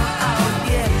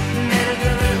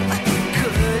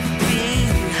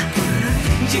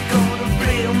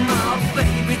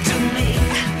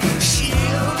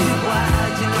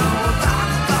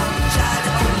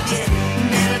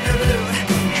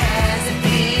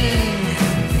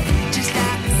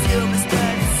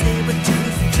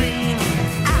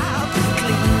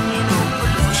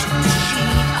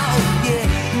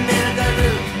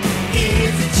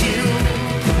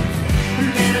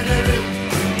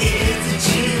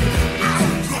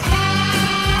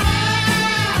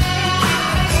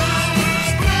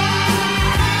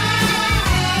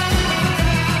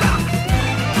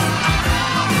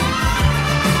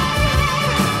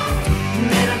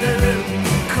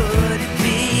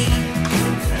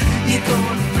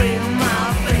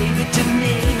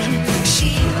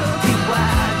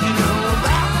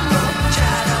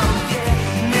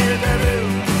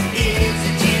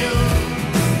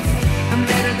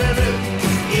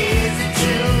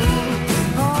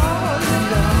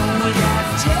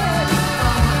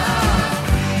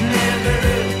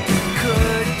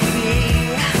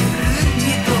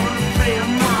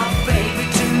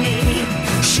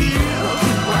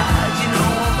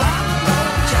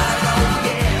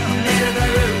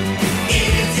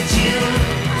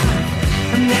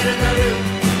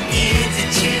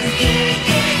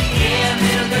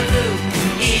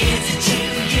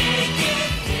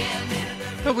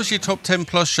was your Top 10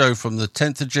 Plus show from the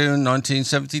 10th of June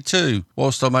 1972.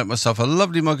 Whilst I make myself a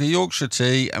lovely mug of Yorkshire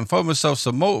tea and find myself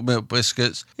some malt milk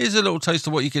biscuits, here's a little taste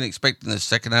of what you can expect in the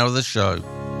second hour of the show.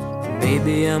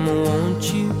 Baby, I'ma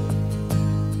want you.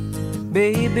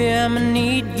 Baby, I'ma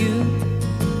need you.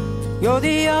 You're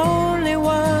the only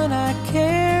one I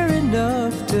care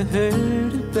enough to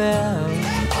hurt about.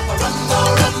 Papa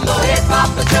Rumbo, Rumbo, hey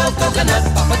Papa Joe, coconut,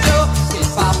 Papa Joe, hey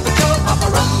Papa Joe, Papa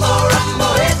Rumbo, Rumbo,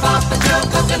 hey Papa Joe,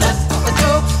 coconut, Papa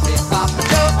Joe, hey Papa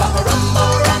Joe, Papa Rumbo,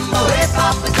 Rumbo, hey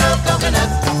Papa Joe, coconut,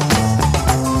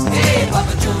 hey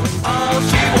Papa Joe. All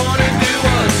she wanna do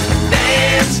was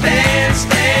dance, dance,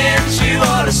 dance. You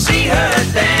ought to see her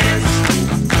dance.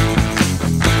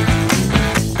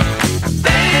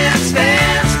 Dance,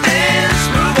 dance, dance.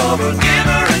 Move over, give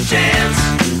her a chance.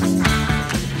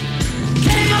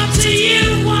 Came up to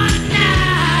you one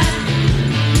night,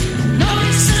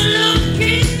 noticed the look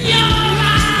in your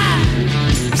eye.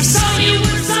 I saw you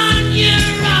was on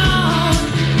your own,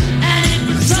 and it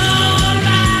was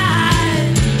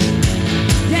alright.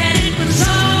 Yeah, it was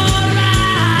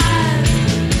alright.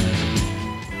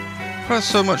 Plus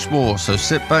so much more, so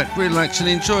sit back, relax and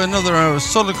enjoy another hour of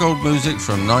solid gold music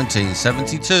from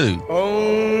 1972.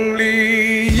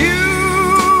 Only you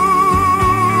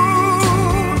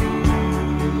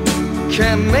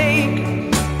can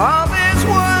make all this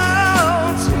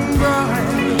world seem bright.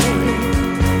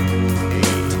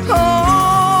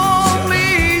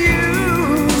 Only you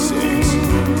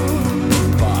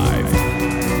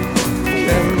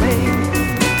can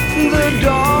make the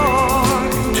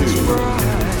dark bright.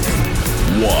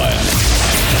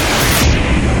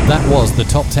 That was the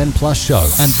Top 10 Plus show,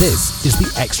 and this is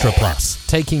the Extra Plus,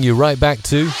 taking you right back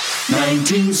to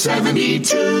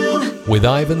 1972. with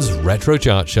Ivan's Retro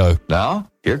Chart Show.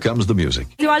 Now, here comes the music.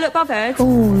 Do I look bothered?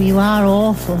 Oh, you are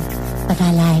awful, but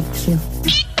I like you.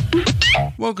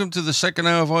 Welcome to the second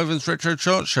hour of Ivan's Retro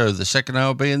Chart Show, the second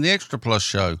hour being the Extra Plus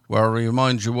show, where I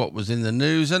remind you what was in the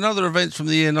news and other events from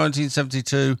the year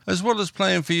 1972, as well as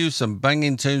playing for you some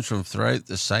banging tunes from throughout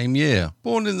the same year.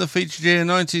 Born in the featured year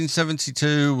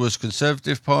 1972 was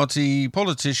Conservative Party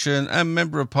politician and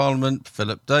Member of Parliament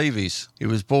Philip Davies. He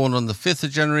was born on the 5th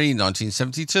of January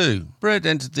 1972. Bread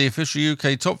entered the official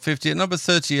UK Top 50 at number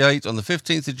 38 on the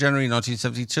 15th of January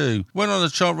 1972, went on a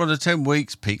chart run of 10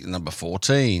 weeks, peaked at number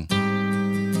 14.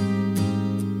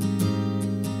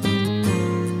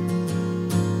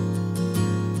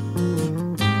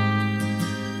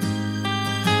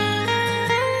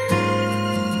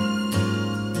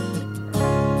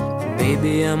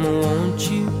 Baby, I'ma want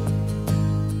you.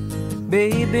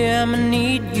 Baby, I'ma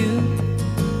need you.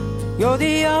 You're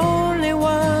the only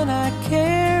one I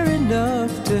care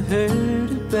enough to hurt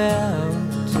about.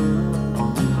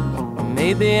 Or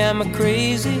maybe I'm a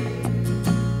crazy,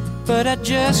 but I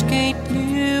just can't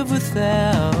live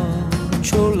without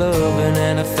your loving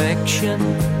and affection,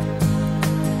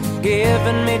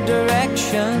 giving me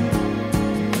direction,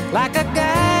 like a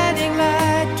guiding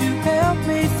light to help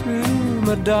me through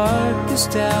my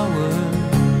darkest hour.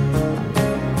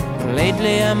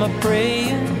 Lately I'm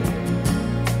a-praying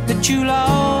that you'll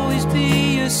always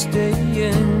be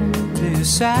a-staying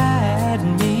beside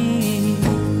me.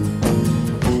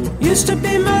 Used to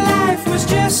be my life was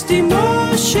just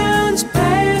emotions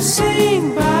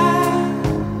passing by,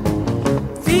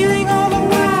 feeling all the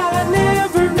while I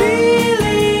never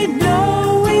really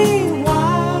knowing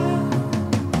why.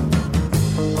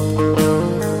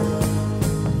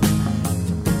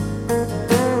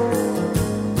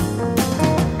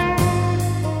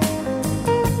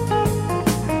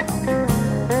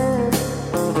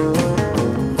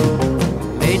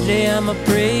 Lately I'm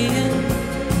a-praying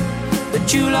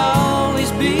that you'll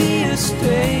always be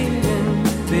a-staying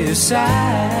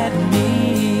beside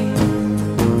me.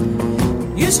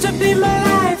 Used to be my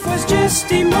life was just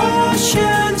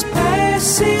emotions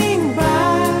passing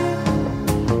by.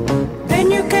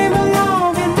 Then you came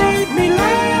along and made me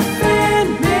laugh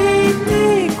and made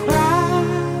me cry.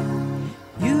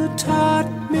 You taught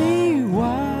me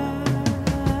why.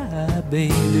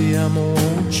 Baby, I'ma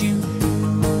want you.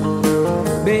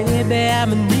 Baby,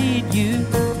 I'ma need you.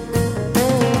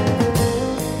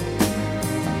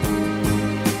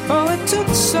 Oh, it took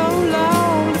so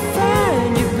long to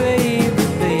find you, baby.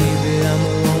 Baby,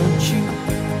 I'ma want you.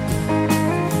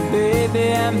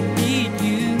 Baby, I'm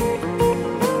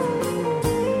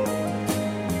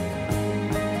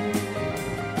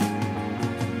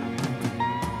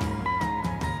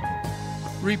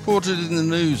Reported in the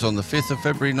news on the 5th of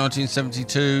February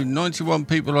 1972, 91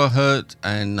 people are hurt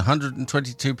and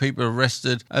 122 people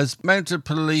arrested as mounted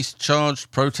police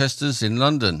charged protesters in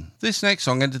London. This next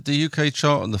song entered the UK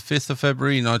chart on the 5th of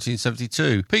February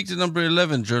 1972, peaked at number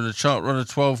 11 during a chart run of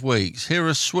 12 weeks. Here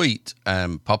are Sweet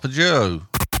and Papa Joe.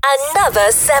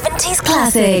 Another 70s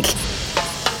classic.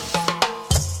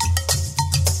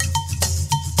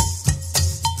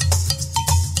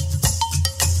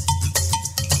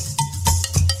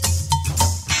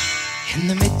 In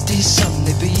the midday sun,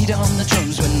 they beat on the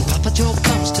drums when Papa Joe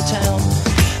comes to town.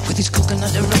 With his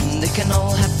coconut rum, they can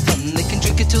all have fun. They can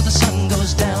drink it till the sun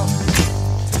goes down.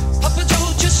 Papa Joe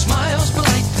just smiles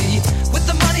politely. With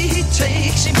the money he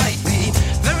takes, he might be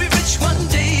very rich one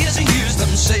day, as he hears them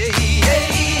say, hey,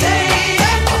 hey,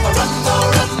 hey, Papa Rumbo,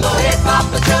 Rumbo, hey,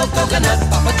 Papa Joe, coconut,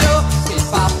 Papa Joe, hey,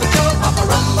 Papa Joe, Papa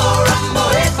Rumbo, Rumbo,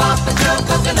 hey, Papa Joe,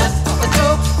 coconut, Papa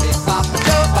Joe, hey, Papa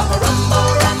Joe, Papa Rumbo,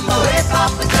 Rumbo, hey,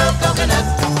 Papa Joe, coconut,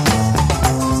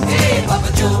 hey, Papa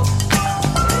Joe,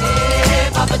 hey,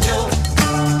 Papa Joe,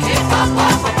 hey,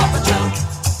 Papa Joe.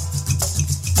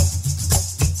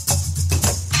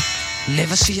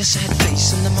 Never see a sad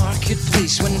face in the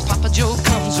marketplace when Papa Joe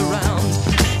comes around.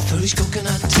 For his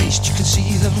coconut taste, you can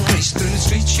see them race through the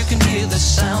streets, you can hear the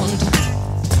sound.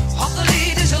 All the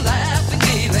ladies are laughing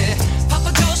gaily.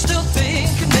 Papa Joe's still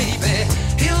thinking maybe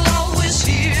he'll always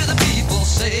hear the people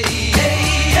say,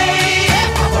 hey, hey,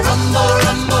 hey, Papa Rumbo,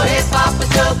 Rumbo, hey, Papa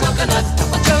Joe, coconut,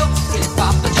 Papa Joe, hey,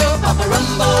 Papa Joe, Papa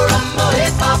Rumbo, Rumbo,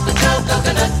 hey, Papa Joe,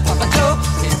 coconut, Papa Joe,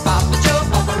 hey, Papa Joe,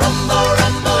 Papa Rumbo,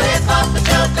 Rumbo, hey, Papa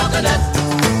Joe, coconut,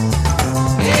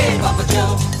 hey, Papa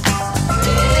Joe,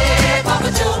 hey,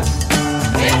 Papa Joe,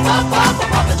 hey,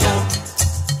 Papa Joe.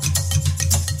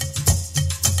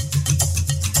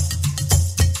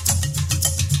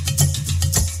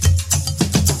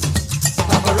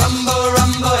 Papa Rumbo,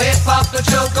 Rumbo, hey, Papa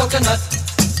Joe, coconut.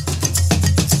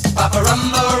 Papa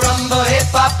Rumbo, Rumbo, hey,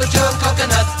 Papa Joe,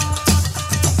 coconut.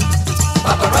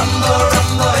 Papa Rumbo,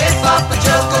 Rumbo, hey, Papa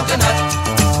Joe, coconut.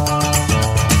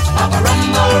 Papa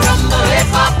Rumbo, Rumbo, hey,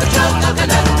 Papa Joe,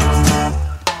 coconut.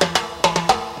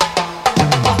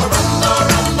 Papa Rumbo,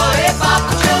 Rumbo, hey,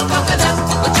 Papa Joe, coconut.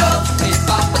 Papa Joe, hey,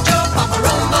 Papa Joe, Papa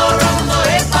Rumbo, Rumbo,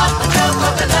 hey, Papa Joe,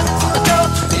 coconut. Papa Joe,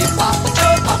 hey, Papa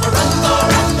Joe, Papa Rumbo,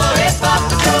 Rumbo, hey,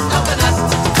 Papa Joe, coconut.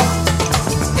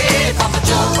 Hey, Papa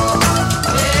Joe,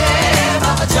 hey,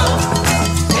 Papa Joe,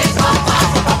 hey, Papa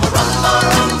Rumbo,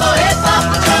 Rumbo, hey,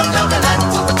 Papa Joe, coconut.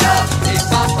 Papa Joe, hey,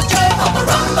 Papa Joe, Papa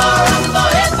Rumbo, Rumbo,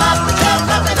 hey, Papa Joe,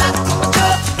 coconut. Papa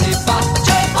Joe, hey, Papa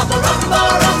Joe, Papa Rumbo,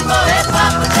 Rumbo, hey,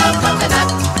 Papa Joe, coconut.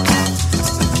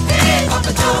 Hey,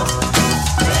 Papa Joe,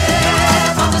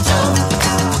 hey, Papa Joe,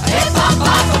 hey, Papa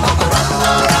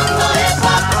Rumbo, Rumbo, hey,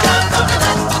 Papa Joe,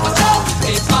 coconut. Papa Joe,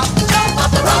 hey, Papa Joe,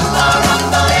 Papa Rumbo,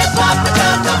 Rumbo, hey, Papa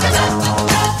Joe, coconut.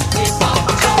 Hey,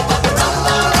 Papa Joe, Papa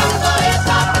Rumbo, Rumbo, hey,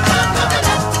 Papa Joe,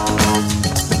 coconut.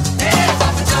 Hey,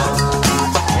 Papa Joe,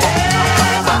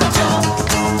 hey, Papa Joe,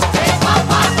 hey,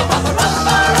 Papa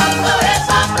Rumbo, Rumbo, hey,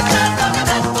 Papa Joe,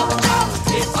 coconut. Papa Joe,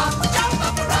 hey, Papa Joe,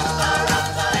 Papa Rumbo,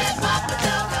 Rumbo, hey, Papa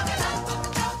Joe, coconut.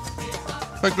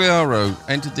 Pagliaro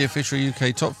entered the official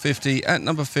UK Top 50 at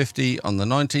number 50 on the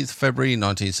 19th February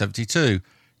 1972,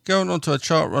 going on to a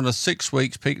chart run of 6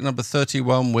 weeks, peak number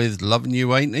 31 with Lovin'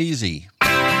 You Ain't Easy.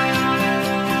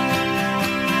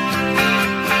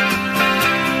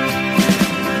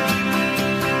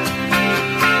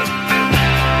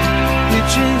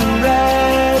 Pitching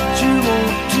right, you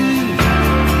want to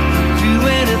do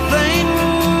anything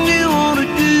you want to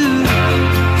do.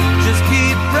 Just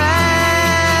keep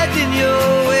riding your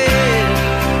way.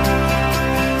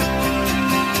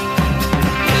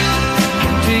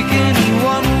 Take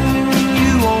anyone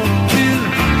you want to,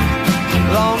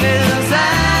 long as I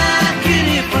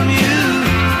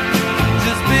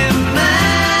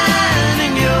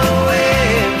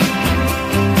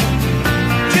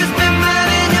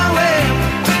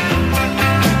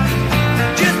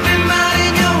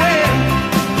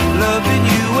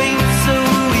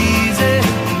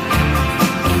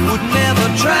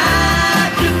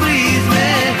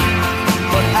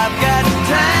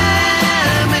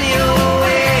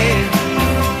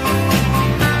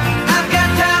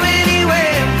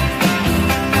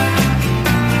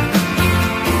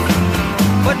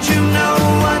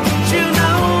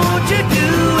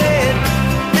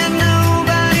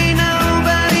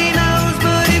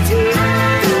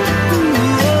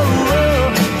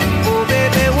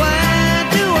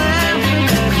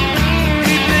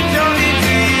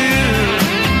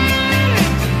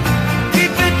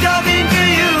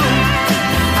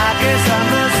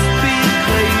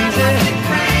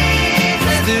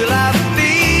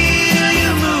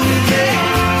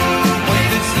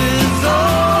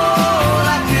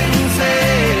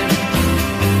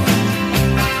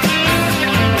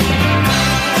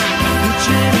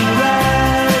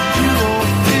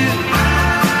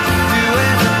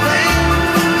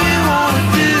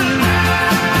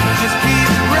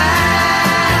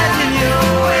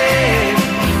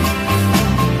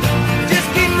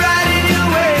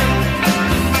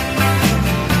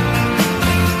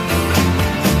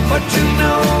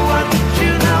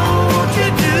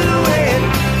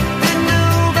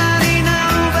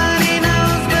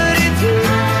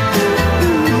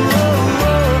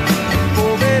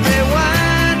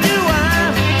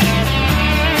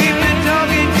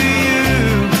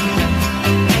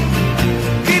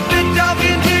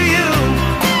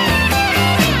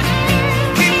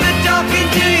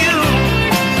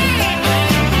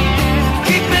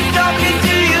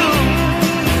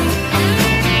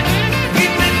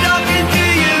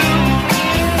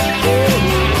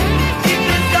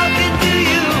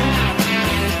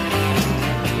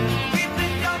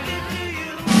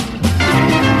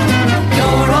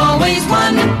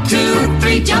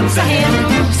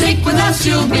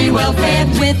well fed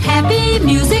with happy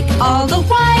music all the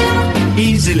while.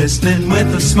 Easy listening with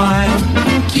a smile.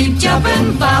 Keep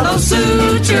jumping, follow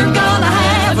suit. You're gonna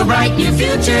have a bright new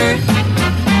future.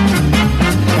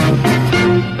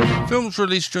 Films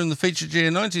released during the featured year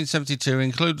 1972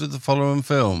 included the following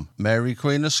film: Mary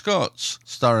Queen of Scots,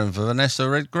 starring Vanessa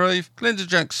Redgrave, Glenda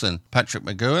Jackson, Patrick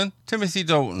McGowan, Timothy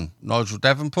Dalton, Nigel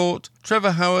Davenport,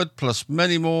 Trevor Howard, plus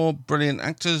many more brilliant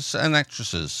actors and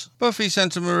actresses. Buffy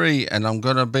Santa Marie and I'm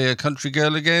Gonna Be a Country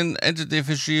Girl Again entered the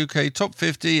official UK Top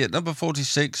 50 at number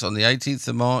 46 on the 18th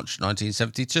of March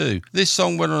 1972. This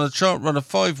song went on a chart run of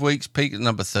 5 weeks, peaked at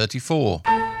number 34.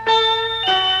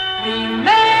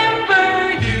 Remember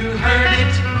you heard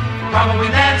it, probably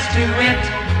danced to it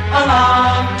a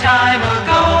long time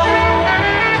ago.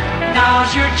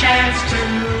 Now's your chance to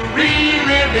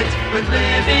relive it with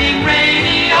Living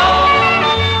Radio.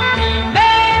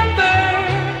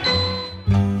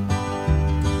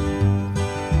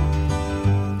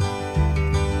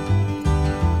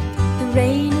 The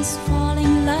rain is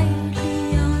falling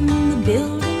lightly on the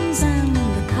buildings and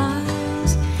the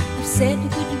cars. I've said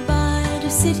goodbye to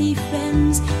city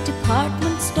friends,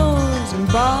 department stores and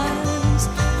bars.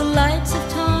 The lights of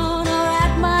town are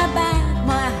at my back,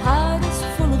 my heart is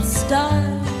full of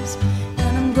stars,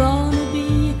 and I'm gonna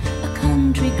be a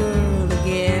country girl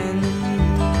again.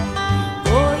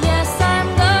 Oh yes, I'm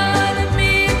gonna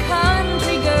be a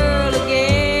country girl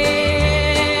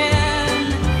again,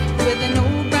 with an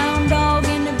old brown dog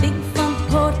and a big front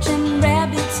porch and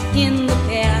rabbits in the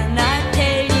pen. I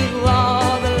tell you,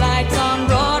 all the lights on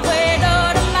Broadway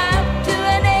don't amount to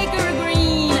an acre of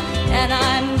green, and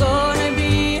I'm gonna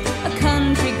be a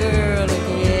country girl again.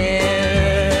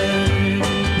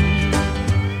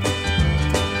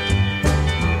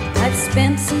 I've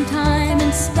spent some time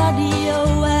in study,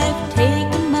 oh, I've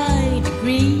taken my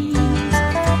degrees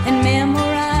and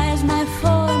memorized my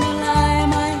formulae,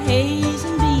 my A's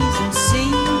and B's and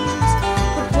C's.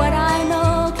 But what I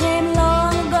know came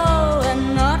long ago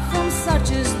and not from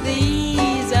such as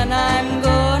these, and I'm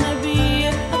gonna be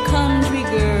a country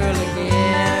girl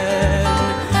again.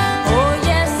 Oh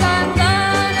yes, I'm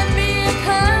gonna be a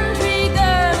country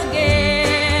girl again,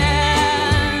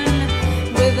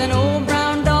 with an old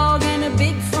brown dog and a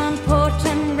big front porch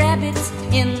and rabbits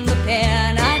in the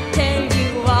pen. I tell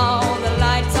you, all the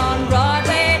lights on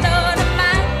Broadway don't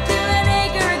amount to an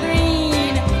acre of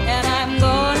green, and I'm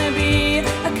gonna be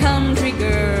a country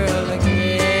girl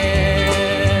again.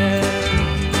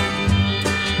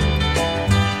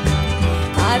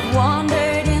 I've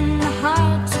wandered in the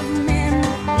hearts of men,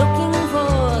 looking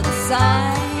for the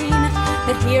sign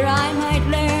that here I might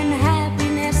learn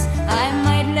happiness, I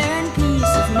might learn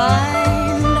peace of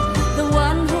mind. The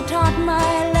one who taught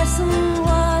my lesson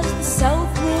was the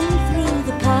south wind through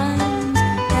the pines,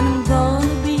 and I'm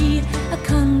gonna be a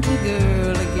country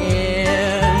girl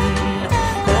again.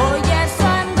 Oh yes,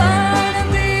 I'm gonna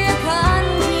be a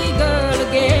country girl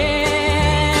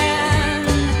again,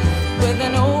 with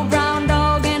an old brown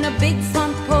dog and a big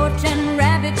front porch and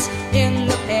rabbits in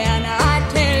the pen. I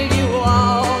tell you,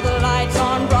 all the lights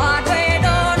on Broadway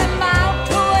don't amount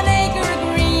to an acre of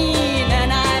green,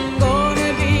 and I'm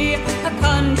gonna be a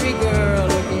country girl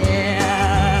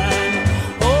again.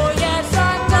 Oh yes,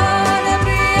 I'm gonna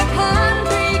be a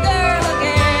country girl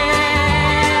again,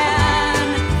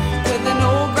 with an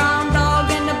old brown dog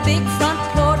and a big front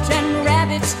porch and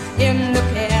rabbits in the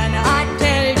pen. I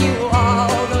tell you,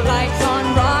 all the lights on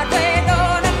Broadway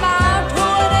don't amount to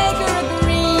an acre of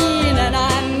green, and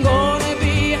I'm gonna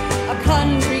be a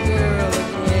country girl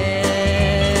again.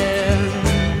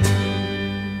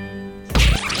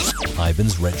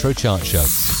 Ivan's Retro Chart Show,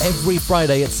 every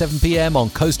Friday at 7 p.m. on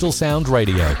Coastal Sound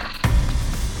Radio.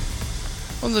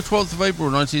 On the 12th of April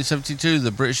 1972,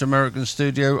 the British-American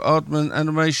studio Aardman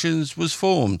Animations was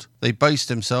formed. They based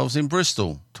themselves in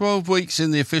Bristol. 12 weeks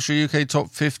in the official UK Top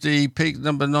 50, peaked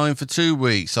number 9 for 2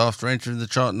 weeks after entering the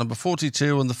chart number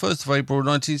 42 on the 1st of April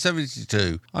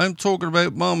 1972. I'm talking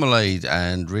about Marmalade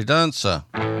and Redancer.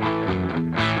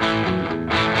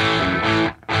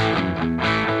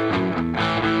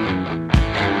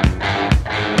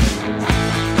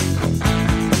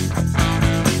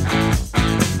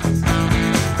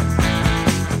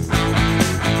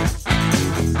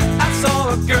 I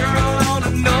saw a girl on a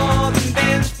northern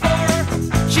dance floor.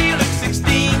 She looked 16,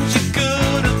 she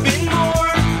could have been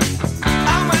more.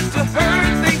 I went to her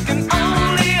thinking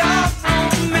only of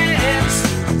romance,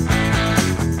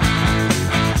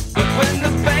 but when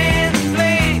the band played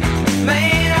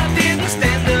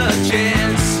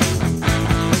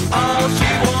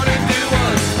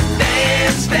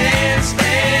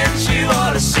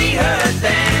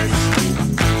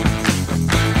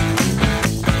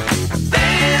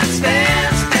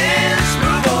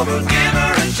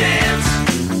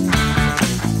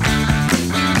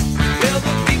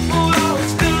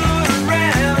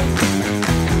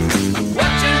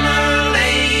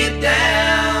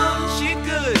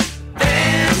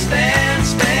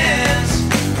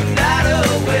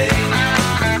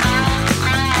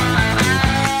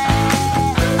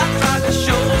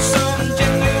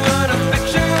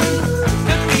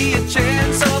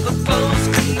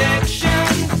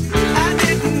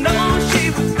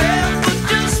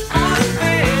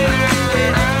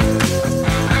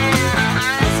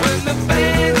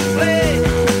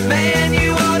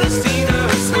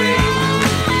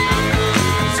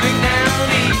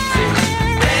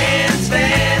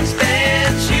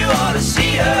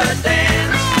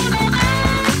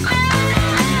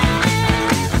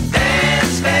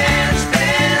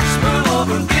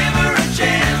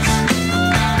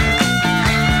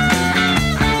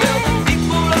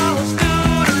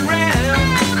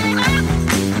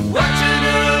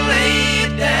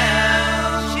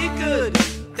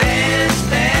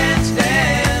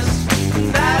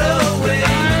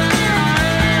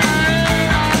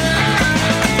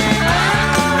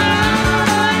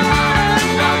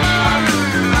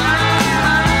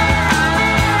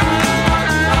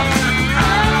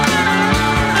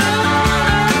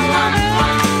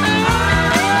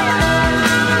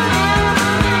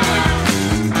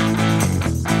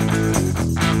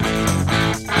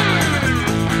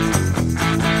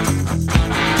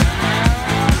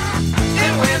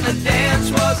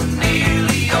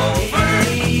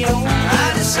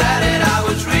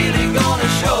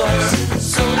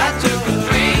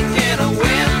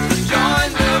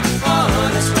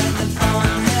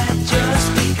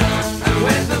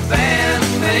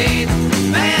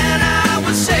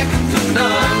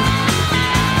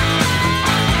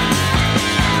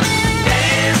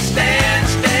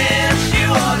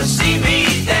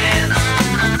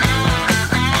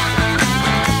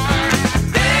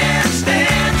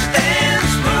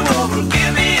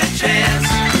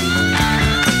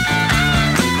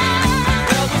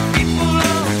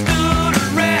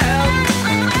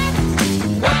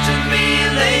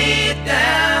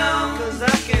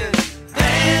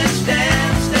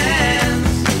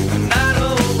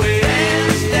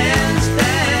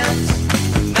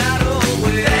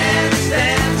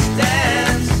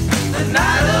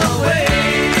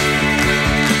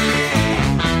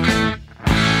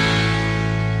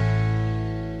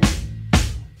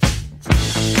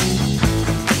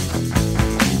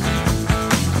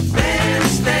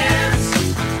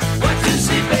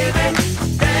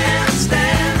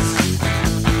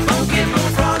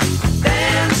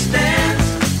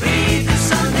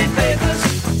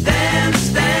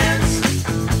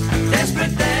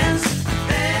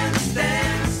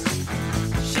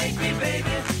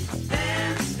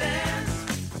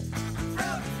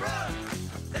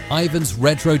Ivan's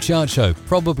Retro Chart Show,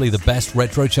 probably the best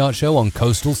retro chart show on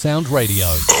Coastal Sound Radio.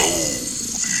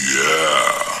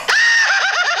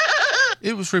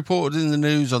 It was reported in the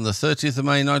news on the 30th of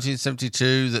May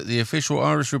 1972 that the official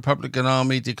Irish Republican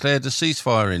Army declared a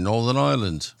ceasefire in Northern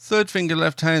Ireland. Third Finger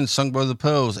Left Hand, sung by the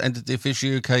Pearls, entered the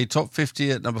official UK Top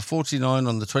 50 at number 49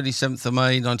 on the 27th of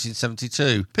May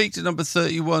 1972, peaked at number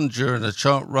 31 during a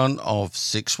chart run of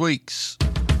 6 weeks.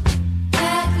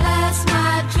 At last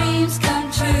my dreams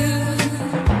come true.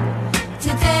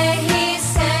 Today he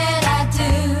said I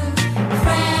do.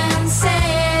 Friends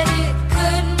said it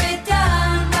couldn't be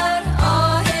done, but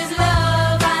all his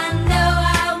love I know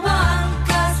I won.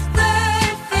 'Cause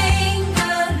third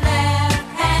finger left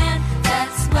hand,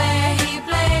 that's where he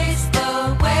placed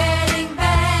the wedding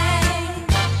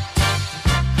band.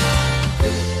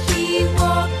 He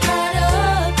walked right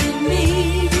up to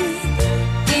me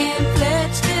and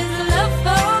pledged his love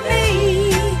for me.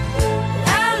 I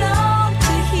long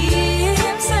to hear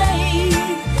him say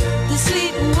the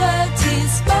sweet words he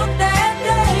spoke that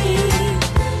day.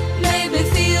 Made me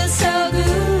feel so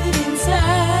good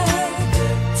inside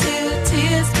till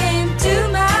tears came to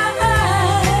my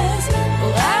eyes.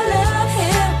 Oh, I love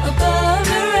him above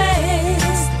the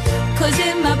rest. 'Cause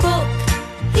in my book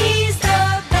he's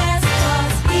the best.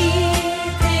 'Cause he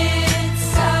did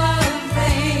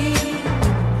something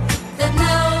that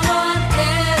no one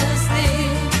else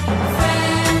did.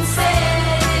 Friends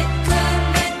said it couldn't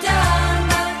be done,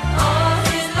 but all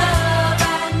his love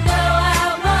I know I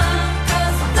won.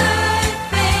 'Cause third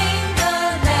finger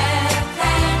left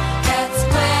hand, that's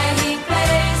where he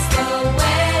placed the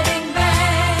wedding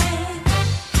band.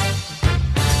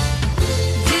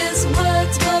 His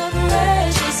words were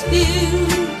precious few.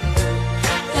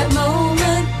 That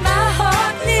moment my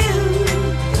heart knew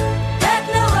that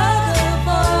no other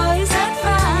voice I'd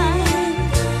find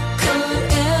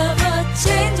could ever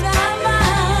change my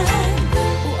mind.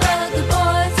 Other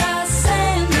boys I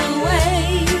sent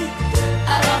away,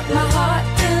 I locked my heart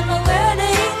till my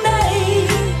wedding day.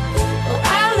 Oh,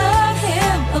 I love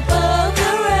him above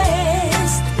the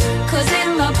rest. 'Cause in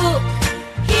my book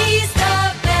he's the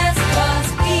best. 'Cause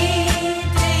he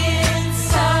did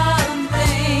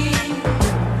something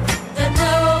that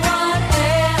no one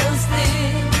else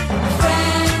did.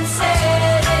 Friends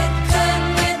said it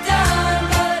couldn't be done,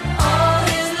 but all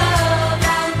his love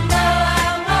I know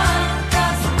I won.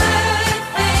 'Cause third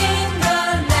finger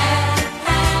left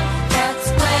hand, that's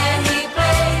where he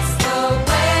placed the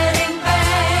wedding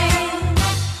band.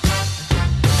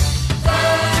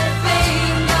 Third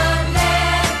finger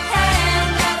left hand,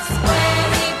 that's where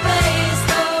he placed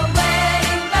the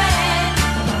wedding band.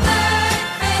 Third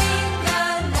finger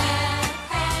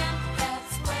left hand,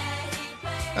 that's where he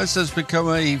placed. As has become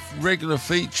a regular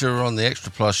feature on the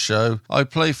Extra Plus show, I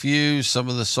play for you some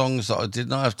of the songs that I did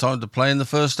not have time to play in the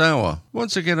first hour.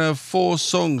 Once again, I have 4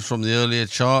 songs from the earlier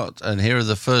chart, and here are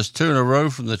the first 2 in a row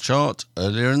from the chart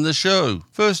earlier in the show.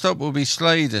 First up will be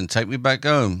Slade and Take Me Back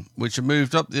Home, which have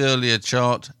moved up the earlier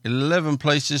chart 11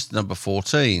 places to number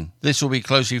 14. This will be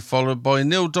closely followed by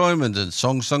Neil Diamond and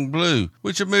Song Sung Blue,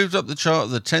 which have moved up the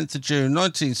chart the 10th of June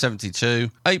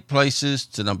 1972, 8 places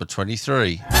to number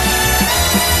 23.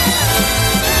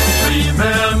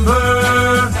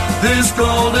 Remember this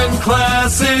golden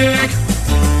classic.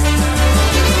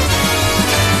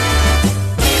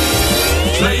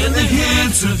 Playing the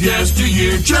hits of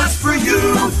yesteryear just for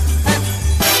you.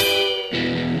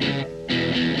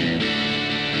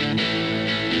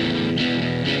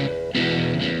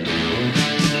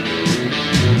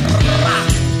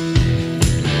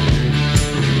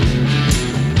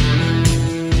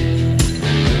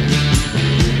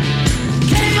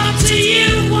 Came up to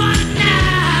you one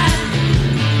night,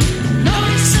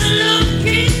 noticed a look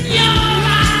in your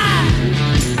eye.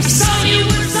 I saw you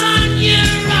was on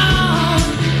your own,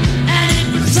 and it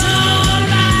was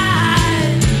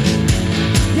alright.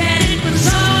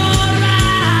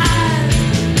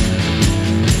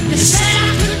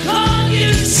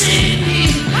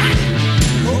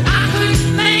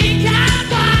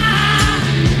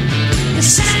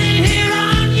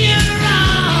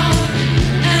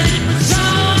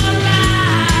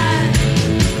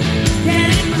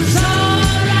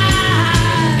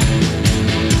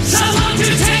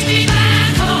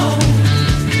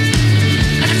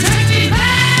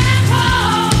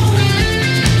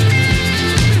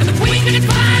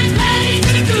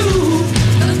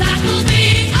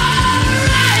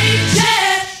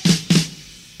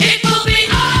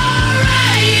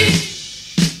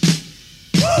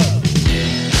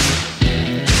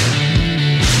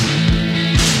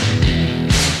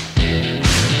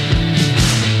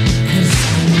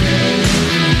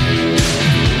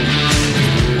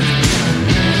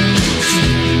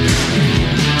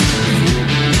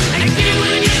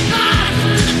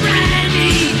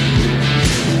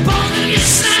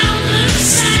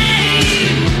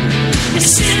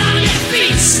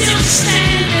 still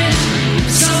standing,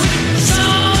 so it was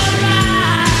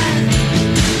alright.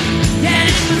 Yeah,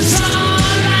 it was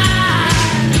alright.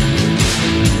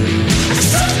 A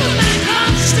Superman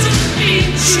comes to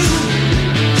meet you.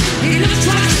 He looks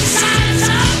twice the size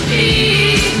of me.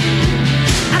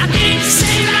 I didn't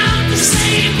stay around to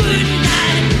say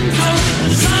goodnight, so it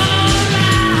was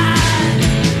alright.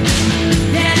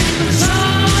 Yeah, it was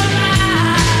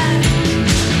alright.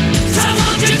 So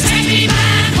won't you take me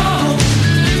back home?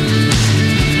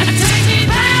 Take me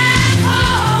back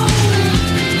home.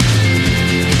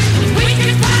 We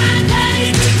can find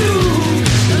plenty to do.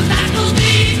 That will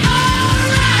be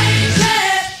alright.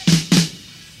 Yeah,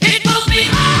 it will be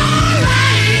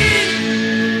alright.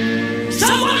 So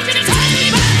won't you take me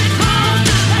back home,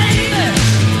 baby?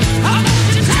 Oh, won't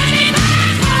you take me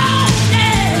back home?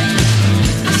 Yeah,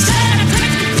 I said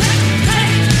take me back home.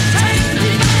 Take me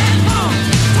back home.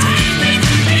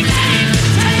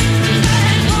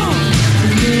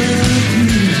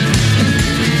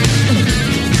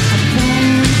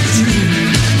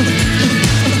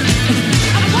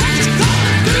 What you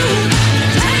gonna do?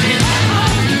 Take me back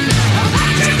home.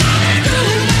 What you gonna do?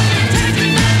 Take me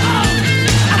back home.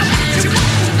 What you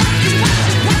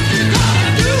gonna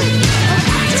do?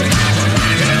 What you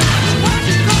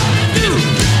gonna do?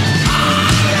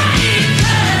 Alright,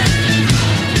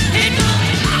 it will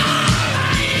be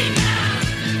alright.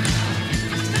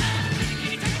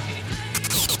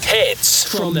 Hits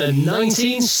from the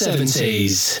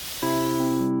 1970s.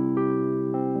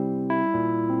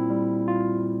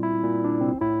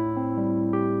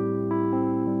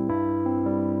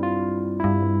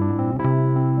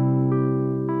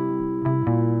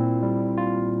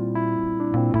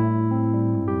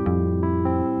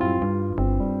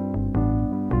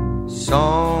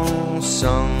 Song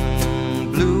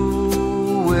sung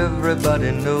blue,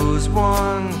 everybody knows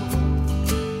one.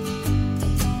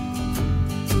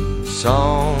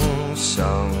 Song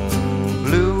sung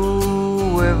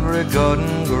blue, every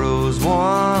garden grows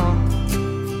one.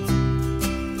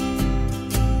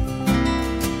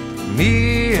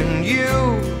 Me and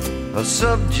you are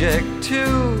subject to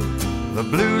the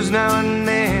blues now and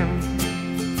then.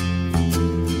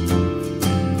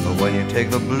 But when you take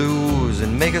the blues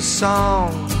and make a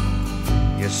song,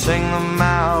 you sing them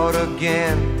out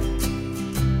again.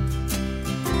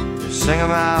 You sing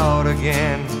them out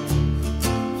again.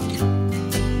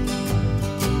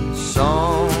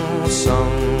 Song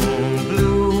sung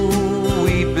blue,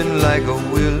 weeping like a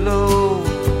willow.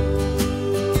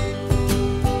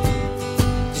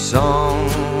 Song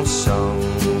sung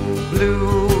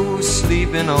blue,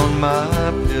 sleeping on my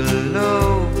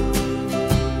pillow.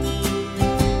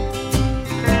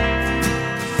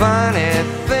 Funny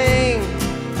thing,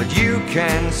 but you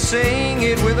can sing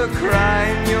it with a cry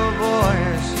in your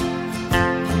voice.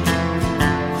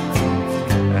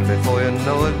 And before you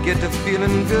know it, get to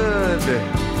feeling good.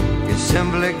 You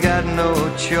simply got no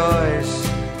choice.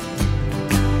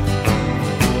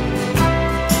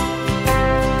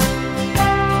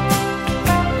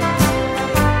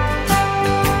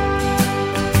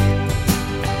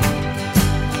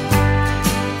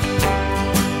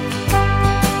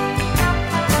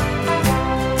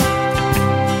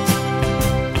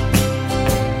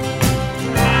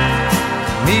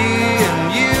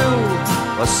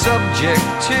 Subject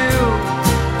to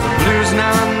the blues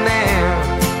now and then.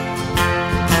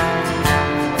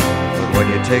 But when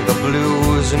you take the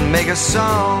blues and make a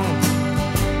song,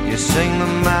 you sing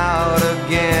them out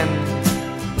again.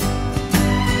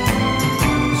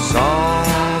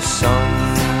 Song sung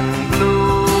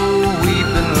blue,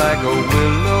 weeping like a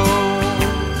willow.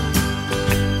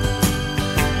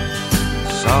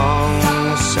 Song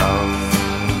sung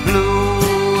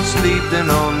blue, sleeping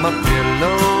on my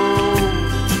pillow.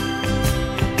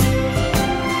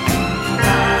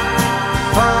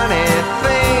 Funny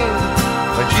thing,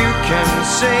 but you can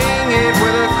sing it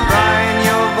with a cry in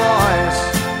your voice.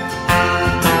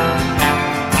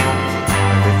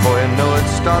 And before you know it,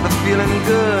 started feeling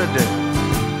good.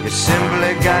 You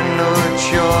simply got no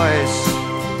choice.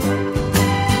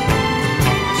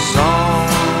 Song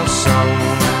sung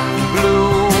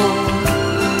blue.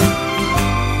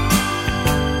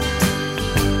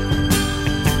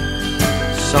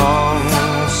 Song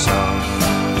sung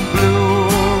blue.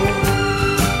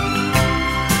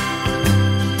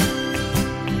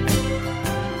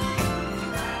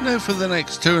 Now for the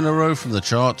next two in a row from the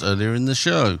chart earlier in the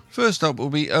show. First up will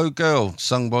be Oh Girl,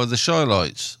 sung by the Shy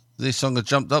Lights. This song had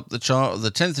jumped up the chart on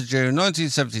the 10th of June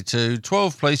 1972,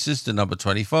 12 places to number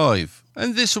 25.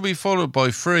 And this will be followed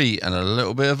by Free and A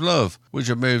Little Bit of Love, which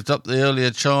had moved up the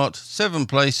earlier chart 7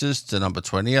 places to number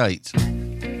 28.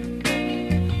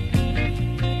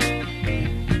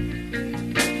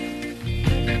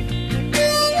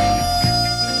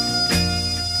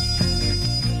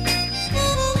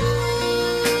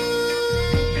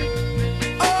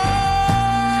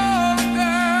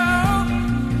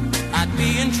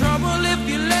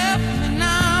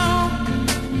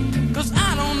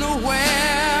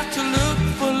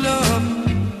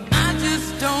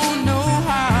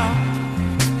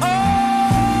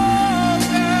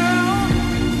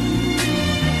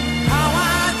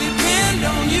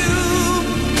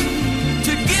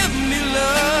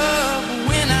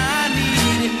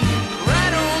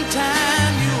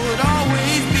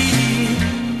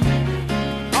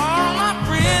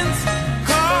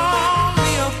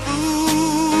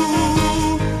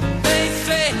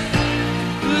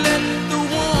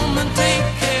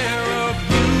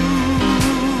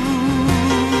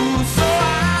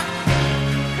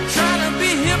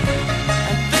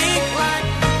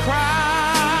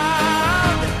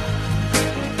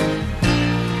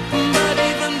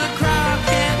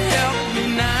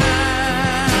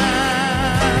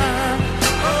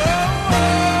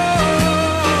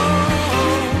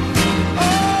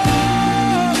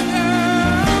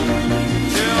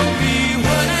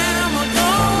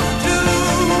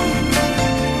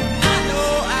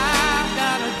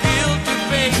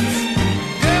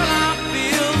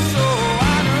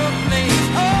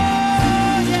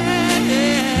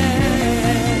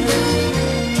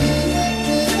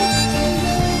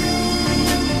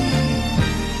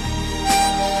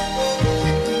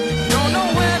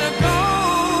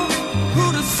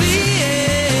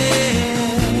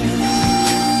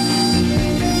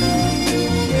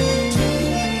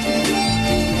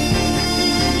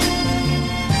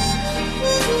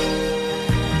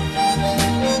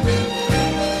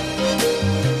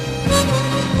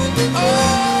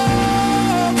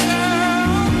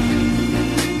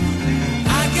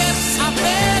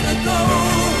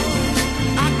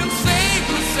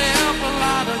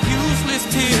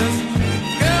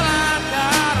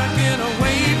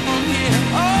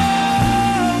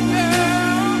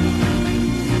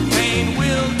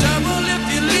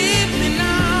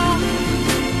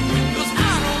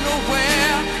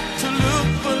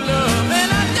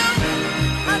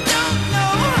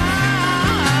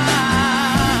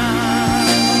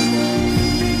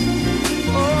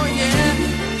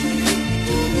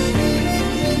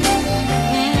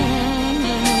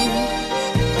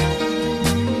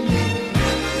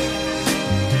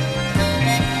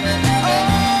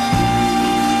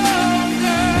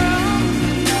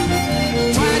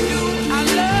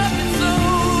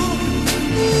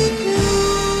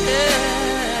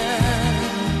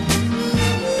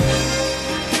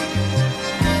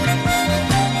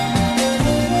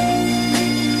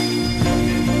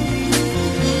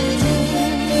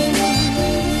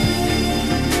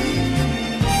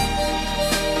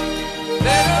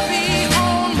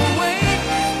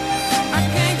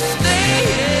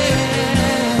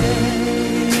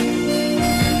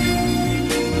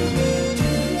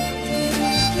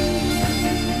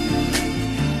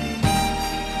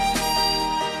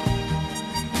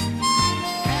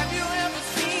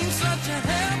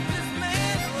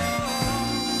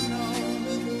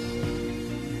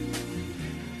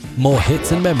 more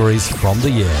hits and memories from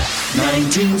the year.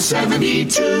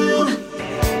 1972.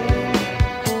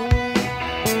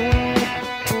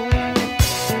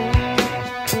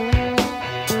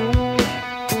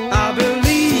 I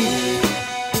believe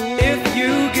if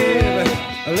you give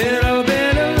a little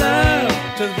bit of love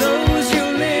to those you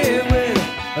live with,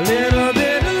 a little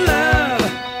bit of love,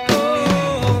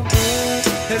 oh,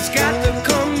 it's got to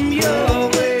come your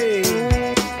way.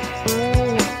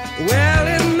 Well,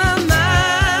 in my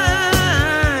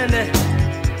mind,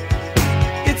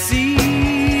 it's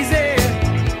easy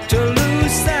to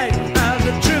lose sight of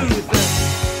the truth,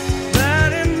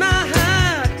 but in my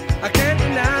heart, I can't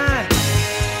deny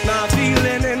my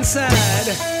feeling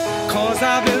inside, 'cause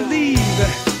I believe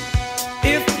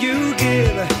if you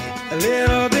give a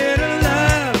little bit of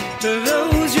love to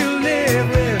those you live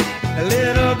with, a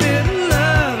little bit of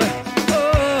love,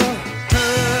 oh,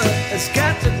 it's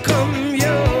got to come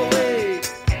your way.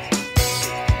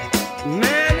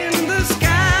 Man in the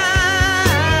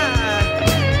sky,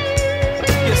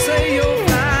 you say you're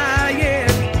flying,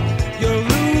 you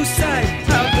lose sight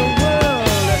of the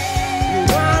world. You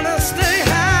wanna stay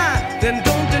high, then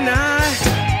don't deny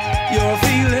your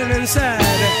feeling inside.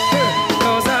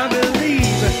 'Cause I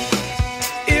believe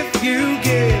if you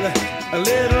give a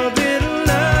little bit of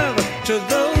love to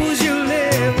those you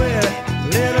live with, a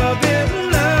little bit of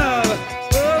love,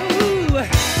 oh,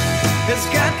 it's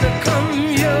got to come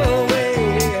your way.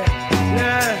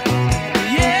 Now,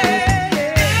 yeah.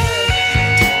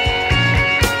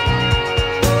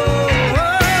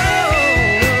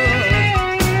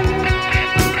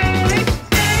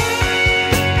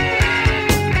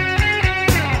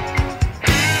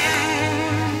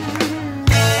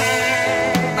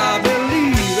 I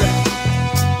believe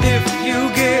if you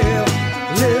give a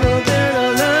little bit of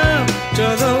love to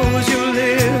those you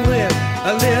live with, a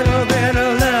little bit of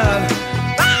love,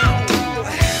 oh,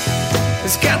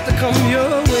 it's got to come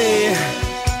your way.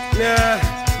 Now,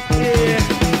 yeah.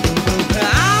 I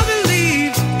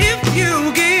believe if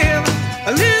you give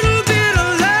a little bit of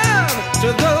love to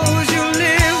those you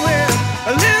live with,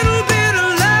 a little bit of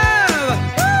love,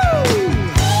 woo,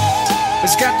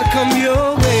 it's got to come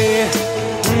your way.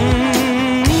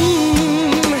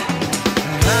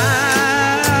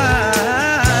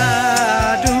 I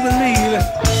do believe.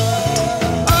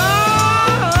 Oh,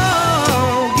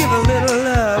 give a little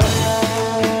love.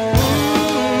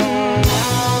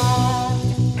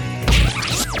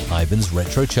 Ivan's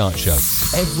Retro Chart Show,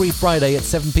 every Friday at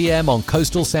 7 p.m. on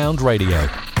Coastal Sound Radio.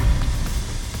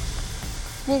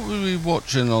 What were we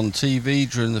watching on TV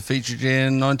during the featured year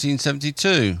in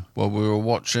 1972? Well, we were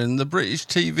watching the British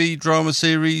TV drama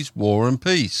series War and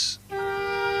Peace.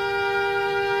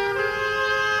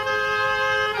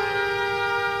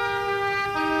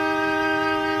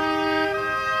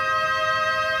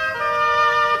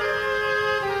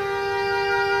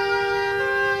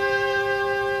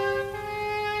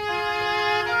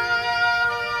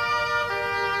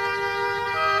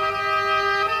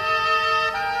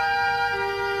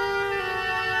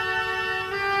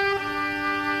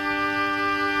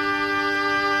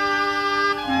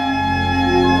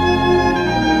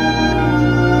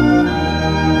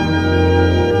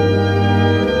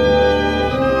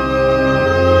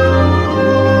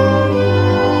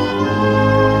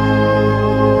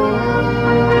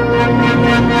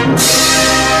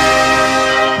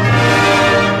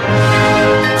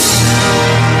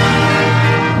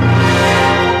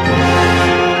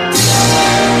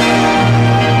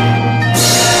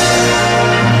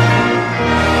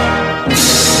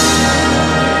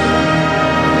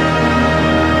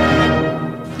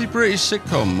 British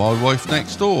sitcom My Wife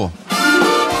Next Door.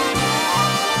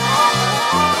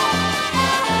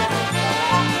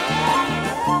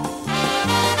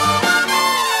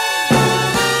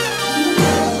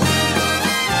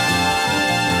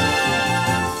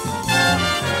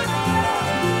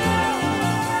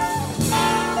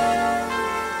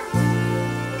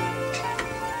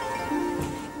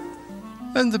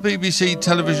 And the BBC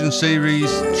television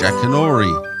series Jack and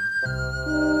Ori.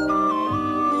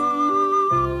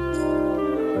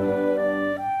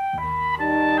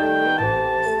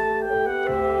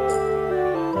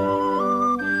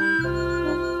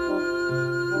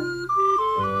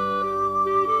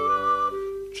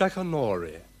 Jack and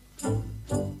Ori.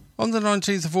 On the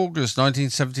 19th of August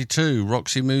 1972,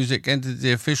 Roxy Music entered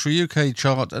the official UK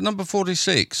chart at number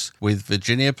 46 with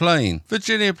Virginia Plain.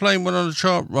 Virginia Plain went on a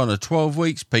chart run of 12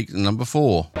 weeks, peaked at number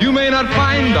 4. You may not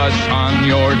find us on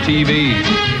your TV,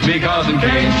 because in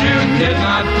case you did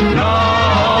not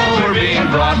know, we're being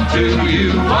brought to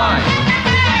you by,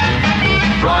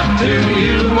 brought to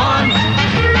you by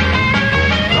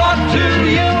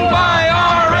RADIO.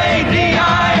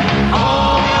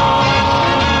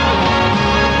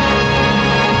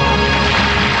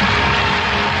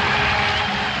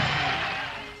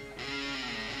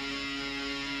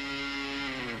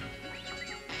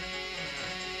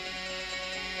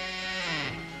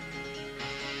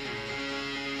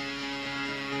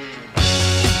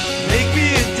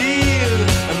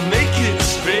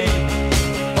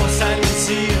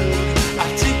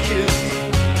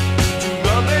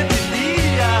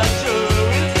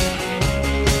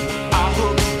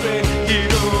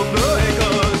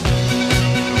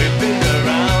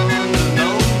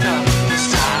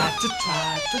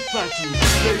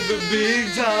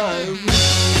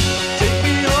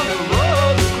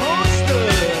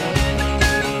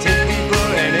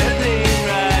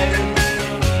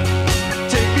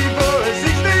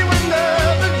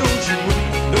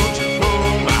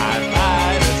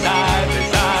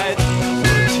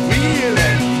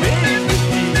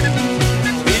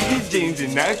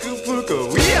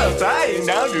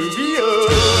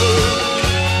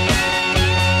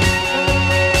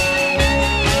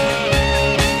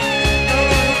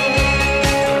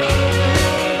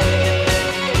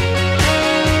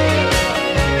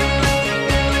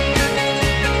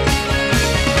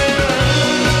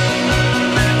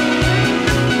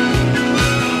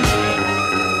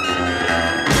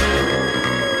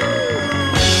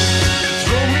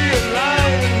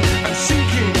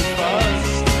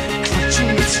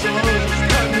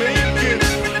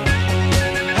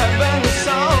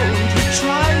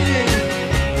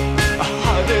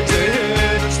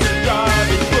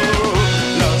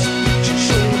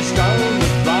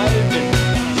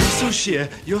 yeah,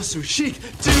 you're so chic.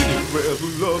 Do the well who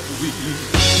love the weed.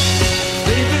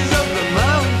 Babies up the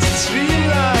mountain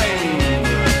streamline.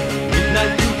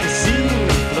 Midnight you can see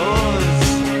the floors.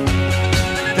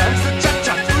 Dance the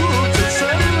cha-cha through till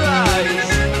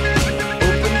sunrise.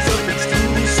 Opens up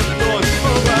exclusive doors.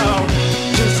 Oh wow,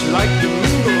 just like the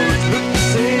windows look the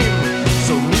same.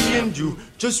 So me and you,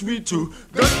 just we two,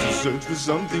 got to search for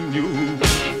something new.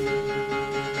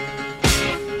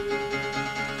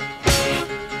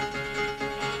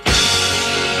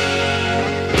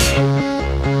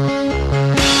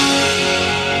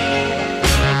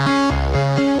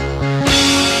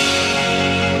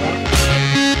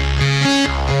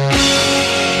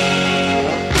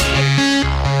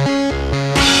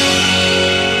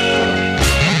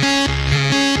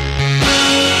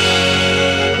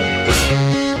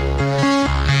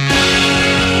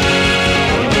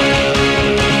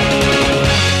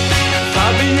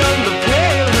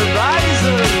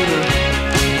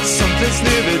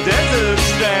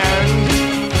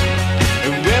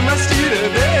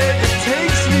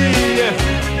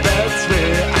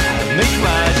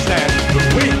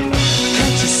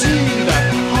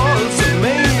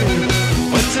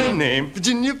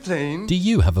 Do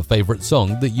you have a favourite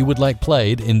song that you would like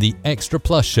played in the Extra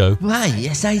Plus show? Why,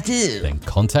 yes I do. Then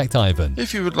contact Ivan.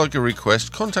 If you would like a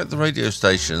request, contact the radio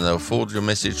station and they'll forward your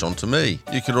message on to me.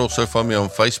 You can also find me on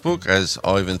Facebook as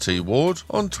Ivan T. Ward,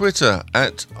 on Twitter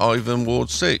at Ivan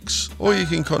Ward6, or you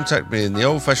can contact me in the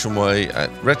old-fashioned way at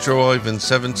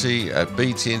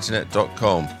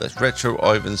retroivan70@btinternet.com. That's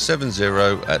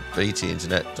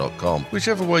retroivan70@btinternet.com.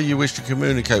 Whichever way you wish to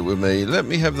communicate with me, let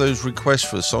me have those requests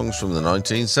for songs from the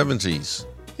 1970s.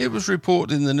 It was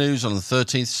reported in the news on the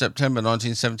 13th September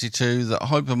 1972 that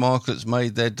hypermarkets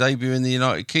made their debut in the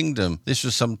United Kingdom. This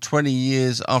was some 20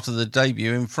 years after the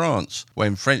debut in France,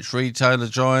 when French retailer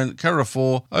giant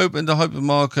Carrefour opened a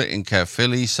hypermarket in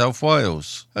Caerphilly, South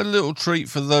Wales. A little treat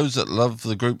for those that love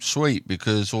the group Sweet,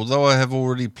 because although I have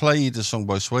already played a song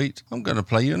by Sweet, I'm going to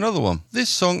play you another one. This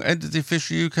song entered the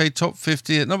official UK Top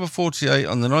 50 at number 48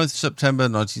 on the 9th September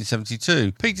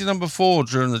 1972. Peaked at number 4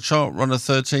 during the chart run of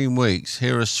 13 weeks.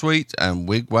 Here are Sweet and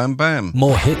Wig Wham Bam.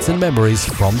 More hits and memories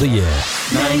from the year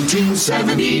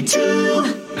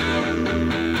 1972.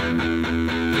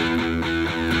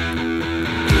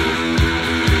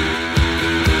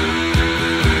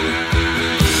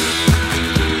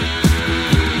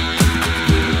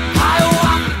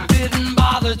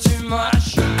 Too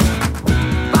much.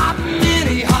 Bop,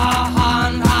 nitty, ha,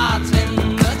 and heart in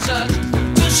the touch.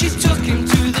 Till she took him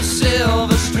to the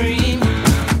silver stream.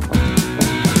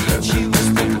 She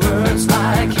whispered words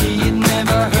like he'd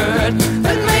never heard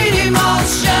that made him all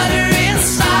shudder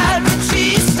inside. When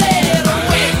she said,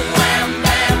 wig, wham,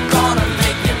 bam, gonna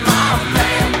make you my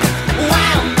man.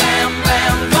 Wham, bam,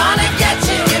 bam, gonna get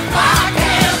you if I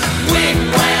can. Wig,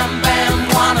 wham, bam,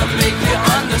 wanna make you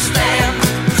understand.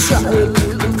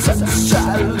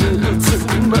 Try a little too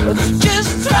much.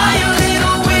 Just try a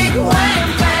little wig wham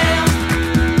bam.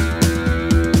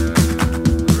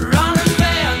 Running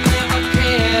man never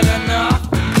cared enough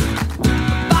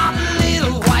about a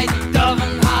little white dove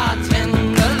and hard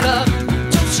tender love.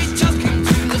 Till she took him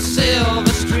to the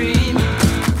silver stream.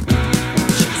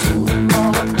 She told him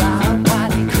all about why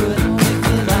he couldn't live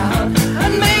it out,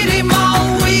 and made him all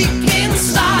weak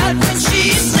inside. When she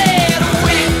said,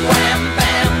 wig wham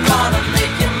bam, gonna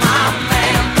make you my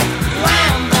man.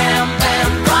 Wham bam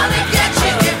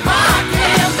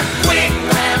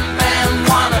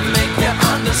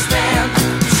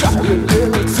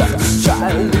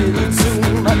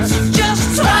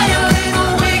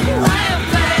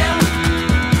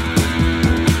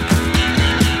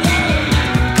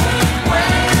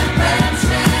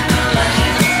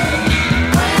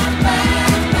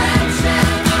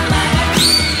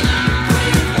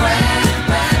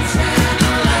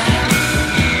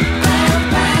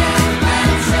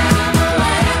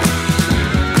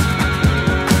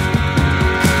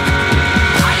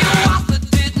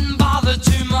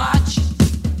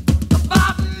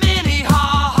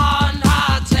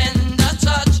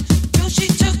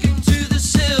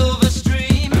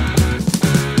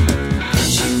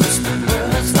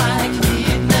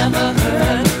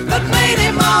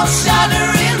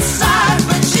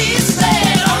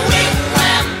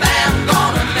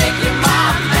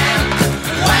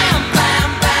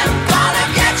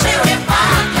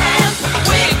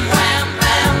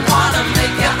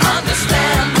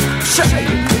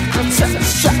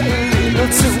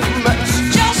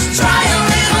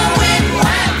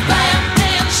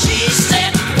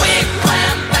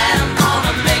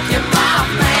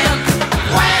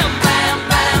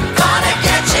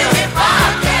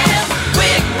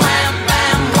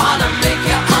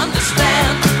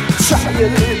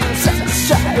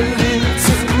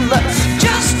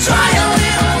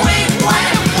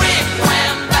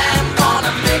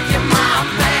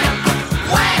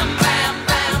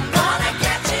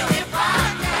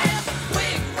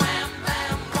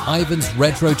Ivan's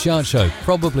Retro Chart Show,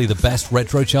 probably the best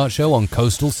retro chart show on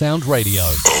Coastal Sound Radio.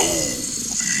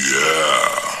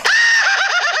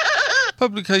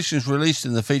 Publications released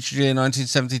in the featured year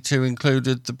 1972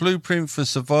 included The Blueprint for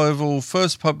Survival,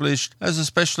 first published as a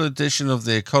special edition of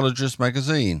The Ecologist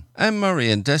magazine. Anne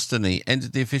Murray and Destiny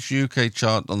entered the official UK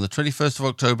chart on the 21st of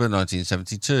October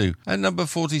 1972 at number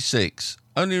 46.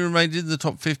 Only remained in the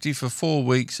top 50 for 4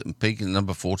 weeks and peaked at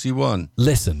number 41.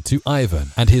 Listen to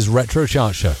Ivan and his Retro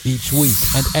Chart Show each week,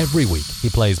 and every week he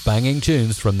plays banging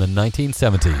tunes from the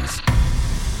 1970s.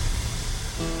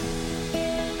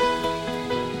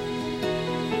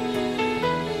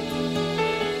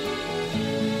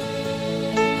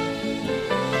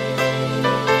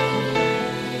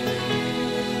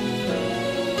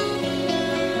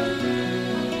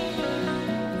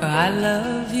 I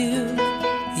love you,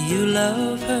 you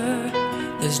love her,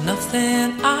 there's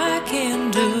nothing I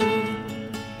can do.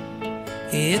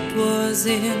 It was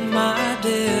in my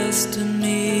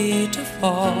destiny to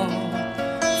fall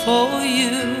for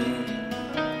you.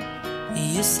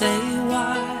 You say,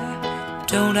 why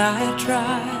don't I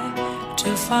try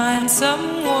to find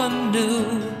someone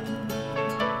new?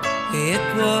 It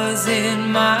was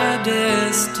in my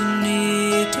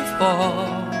destiny to fall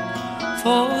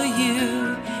for you.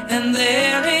 And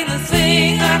there ain't a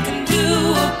thing I can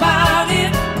do about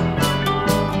it.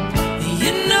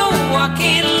 You know I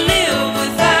can't live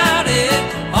without it.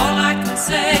 All I can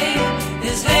say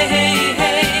is hey, hey,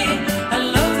 hey, I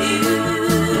love you.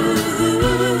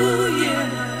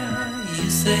 Yeah, you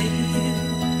say you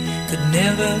could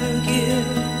never give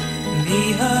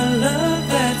me a love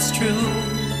that's true.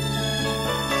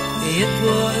 It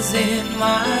was in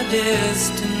my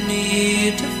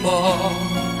destiny to fall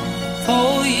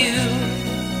for you,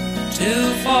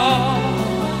 to fall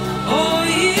for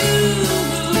you,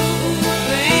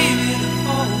 baby, to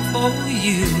fall for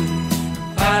you.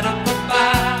 Ba-da-ba-ba,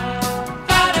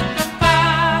 ba-da-ba-ba,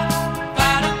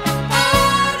 ba-da-ba-ba,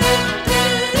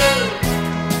 do-do-do.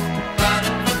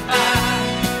 Ba-da-ba-ba,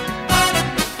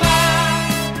 ba-da-ba-ba,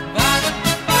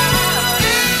 ba-da-ba-ba.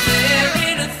 There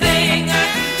ain't a thing I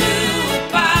can do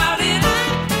about it.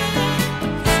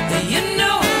 You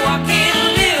know I can't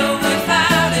live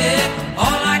without it.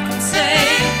 All I can say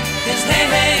is hey,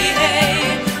 hey, hey,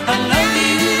 I love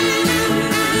you.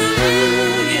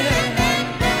 Yeah.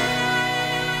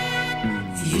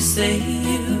 You say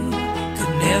you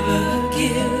could never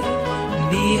give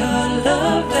me a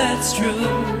love that's true.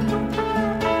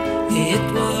 It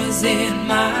was in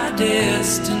my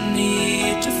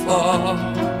destiny to fall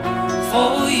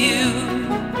for you,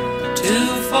 to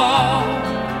fall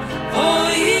for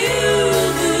you,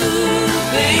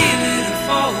 baby, to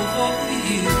fall for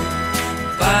you.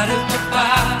 Ba-da-ba-ba,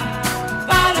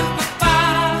 ba-da-ba-ba,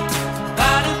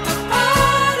 ba-da-ba-ba,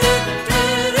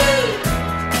 do-do-do.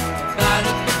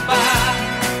 Ba-da-ba-ba,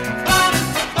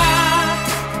 ba-da-ba-ba,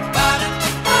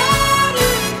 ba-da-ba-ba,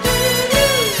 do-do-do.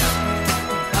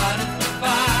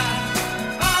 Ba-da-ba-ba,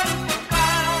 ba-da-ba-ba,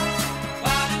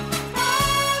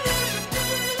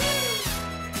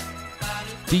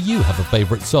 Do you have a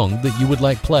favourite song that you would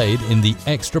like played in the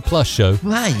Extra Plus show?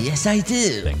 Why, yes I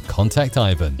do. Then contact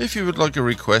Ivan. If you would like a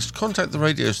request, contact the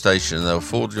radio station and they'll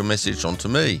forward your message on to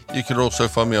me. You can also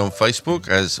find me on Facebook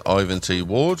as Ivan T.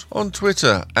 Ward, on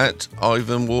Twitter at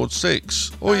Ivan Ward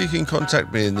 6, or you can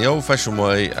contact me in the old-fashioned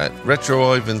way at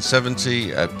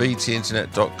retroivan70 at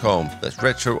btinternet.com. That's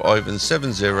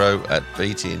retroivan70 at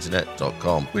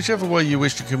btinternet.com. Whichever way you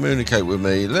wish to communicate with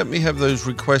me, let me have those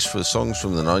requests for songs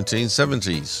from the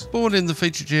 1970s. Born in the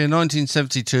featured year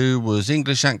 1972 was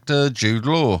English actor Jude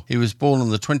Law. He was born on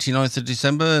the 29th of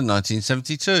December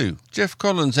 1972. Jeff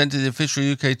Collins entered the official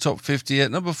UK Top 50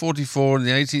 at number 44 on the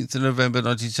 18th of November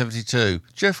 1972.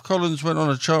 Jeff Collins went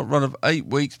on a chart run of 8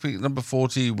 weeks, peaked at number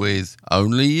 40 with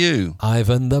Only You.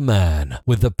 Ivan the Man,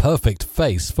 with the perfect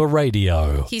face for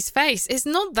radio. His face is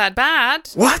not that bad.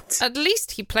 What? At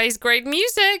least he plays great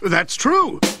music. That's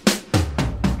true.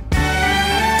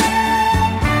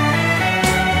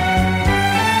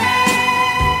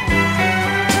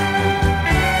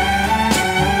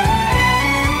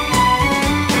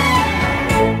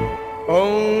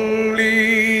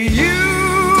 Only you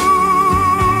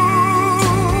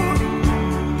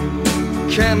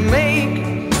can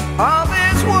make all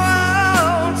this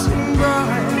world seem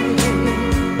bright.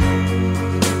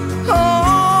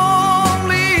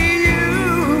 Only you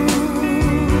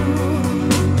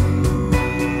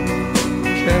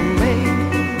can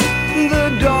make the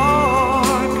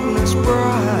darkness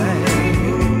bright.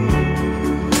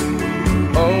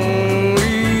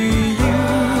 Only you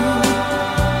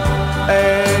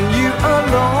and you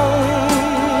alone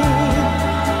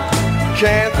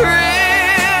can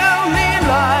thrill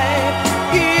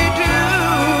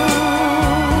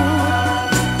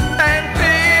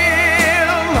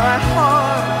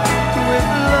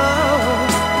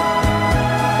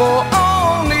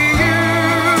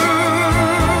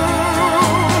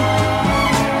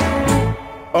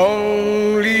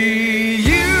Only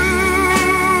you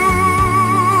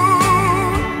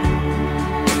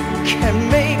can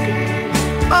make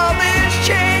all this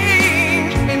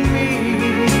change in me.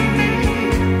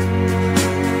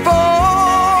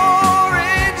 For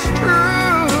it's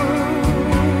true,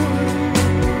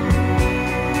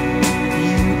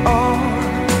 you are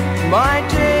my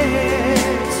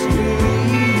destiny.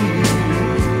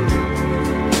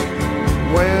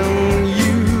 When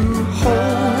you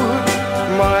hold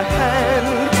my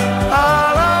hand,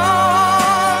 I'll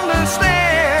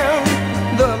understand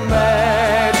the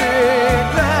magic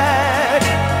that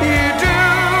you do.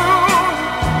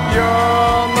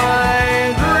 You're my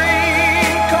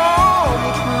dream come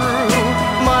true,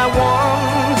 my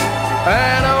one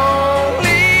and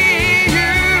only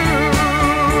you.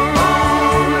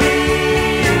 Only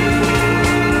you.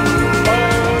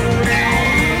 Only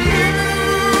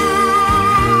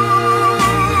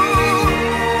you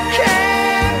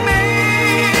can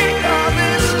make all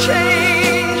this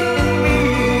change in me.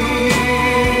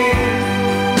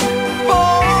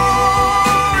 For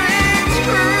it's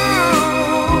true,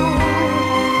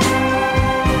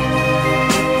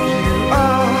 you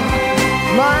are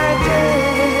my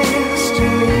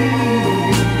destiny.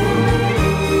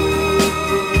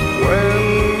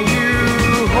 When you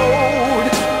hold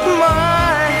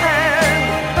my hand,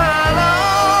 I'll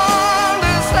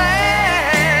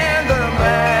understand the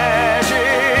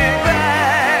magic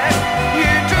that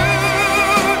you do.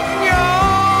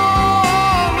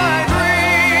 You're my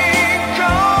dream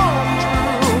come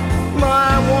true,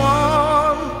 my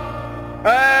one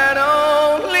and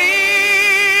only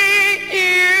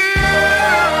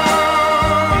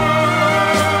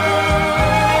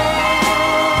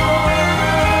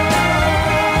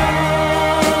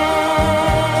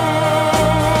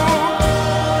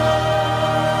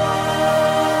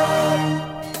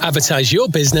Advertise your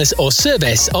business or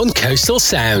service on Coastal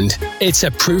Sound. It's a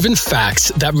proven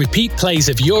fact that repeat plays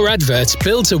of your advert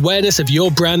builds awareness of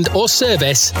your brand or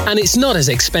service, and it's not as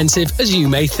expensive as you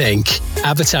may think.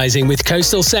 Advertising with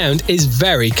Coastal Sound is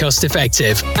very cost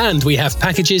effective, and we have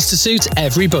packages to suit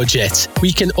every budget.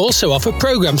 We can also offer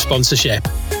program sponsorship.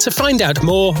 To find out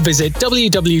more, visit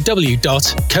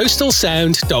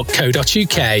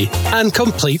www.coastalsound.co.uk and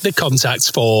complete the contacts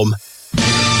form.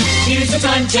 Here's the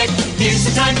time check, here's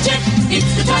the time check,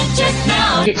 it's the time check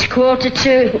now. It's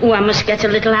 1:45. Oh, I must get a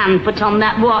little hand put on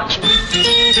that watch.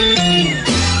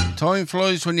 Time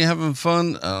flies when you're having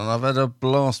fun, and I've had a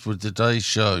blast with today's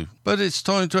show. But it's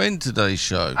time to end today's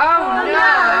show. Oh,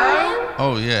 no!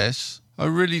 Oh, yes. I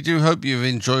really do hope you've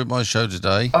enjoyed my show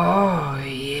today. Oh,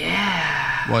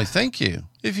 yeah. Why, thank you.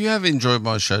 If you have enjoyed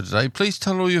my show today, please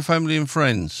tell all your family and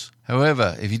friends.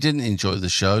 However, if you didn't enjoy the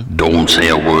show, Don't say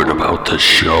a word about the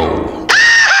show.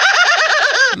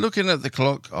 looking at the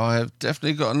clock, I have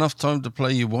definitely got enough time to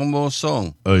play you one more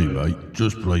song. Hey mate,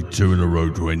 just play 2 in a row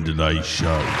to end today's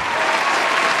show.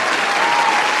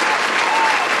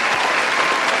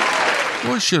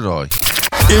 Why should I?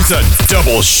 It's a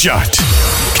double shot.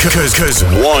 Cause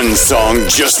one song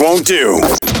just won't do.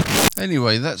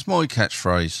 Anyway, that's my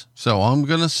catchphrase, so I'm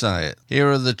going to say it. Here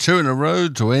are the 2 in a row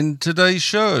to end today's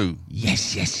show.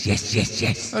 Yes, yes, yes, yes,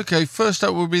 yes. Okay, first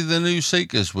up will be the New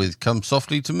Seekers with Come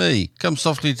Softly to Me. Come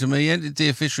Softly to Me entered the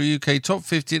official UK Top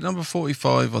 50 at number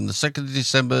 45 on the 2nd of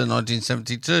December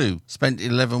 1972. Spent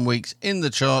 11 weeks in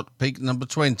the chart, peaked number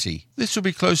 20. This will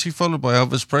be closely followed by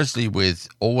Elvis Presley with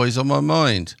Always on My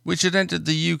Mind, which had entered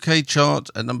the UK chart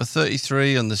at number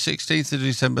 33 on the 16th of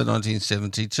December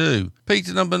 1972. Peaked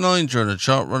at number 9 during a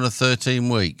chart run of 13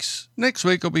 weeks. Next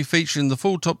week I'll be featuring the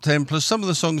full top 10 plus some of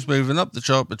the songs moving up the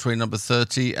chart between number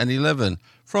 30 and 11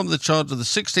 from the chart of the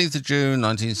 16th of June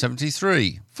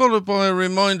 1973, followed by a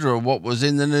reminder of what was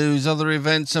in the news, other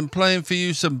events, and playing for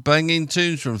you some banging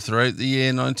tunes from throughout the year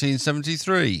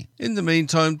 1973. In the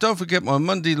meantime, don't forget my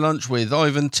Monday lunch with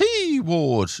Ivan T.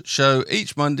 Ward show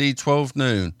each Monday 12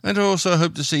 noon, and I also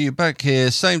hope to see you back here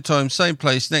same time, same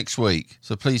place next week.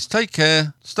 So please take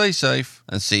care, stay safe,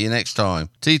 and see you next time.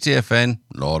 TTFN,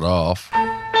 Lord off.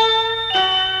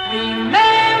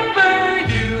 Remember,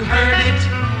 you heard it,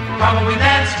 probably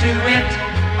danced to it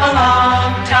a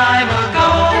long time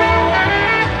ago.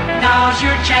 Now's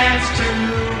your chance to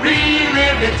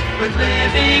relive it with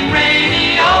Living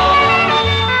Radio.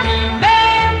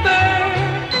 Remember,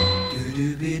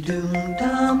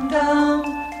 Do-do-be-doo-dum-dum,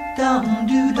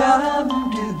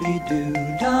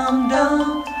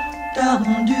 dum-doo-dum-doo-be-doo-dum-dum,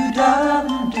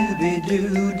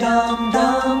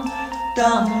 dum-doo-dum-doo-be-doo-dum-dum,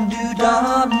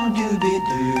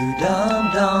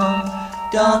 dum-doo-dum-doo-be-doo-dum-dum,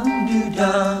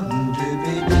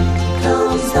 dum-doo-dum-doo-be-doo.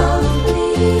 Come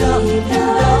softly,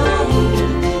 dum-doo-dum,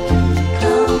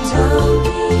 come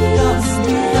softly.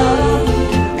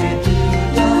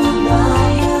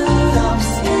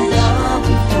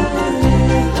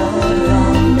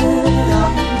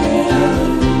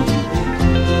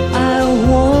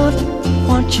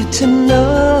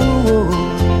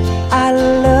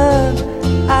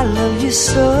 you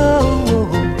so.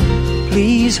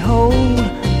 Please hold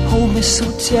me so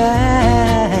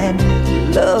tight.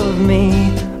 Love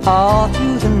me all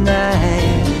through the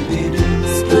night.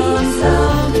 Slow,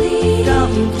 softly,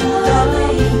 darling.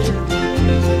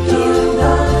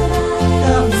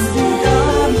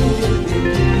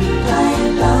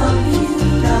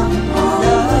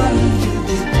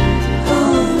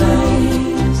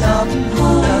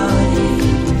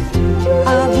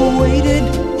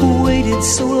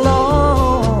 So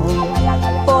long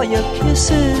for your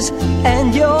kisses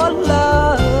and your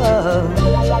love.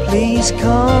 Please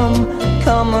come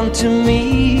unto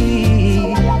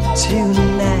me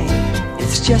tonight.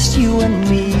 It's just you and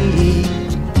me.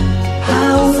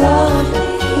 I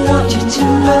want you to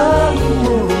know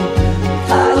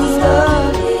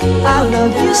I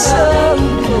love you so.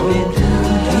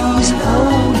 Please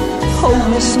hold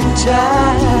me so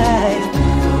tight.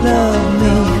 Love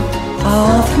me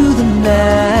all through the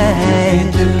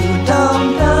night. Dum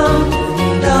dum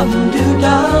dum do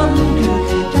dum do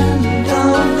dum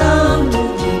dum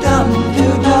dum do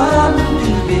dum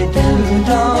do dum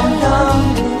dum dum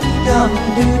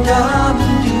do dum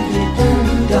do dum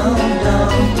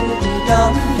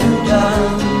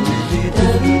dum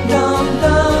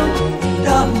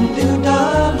dum do dum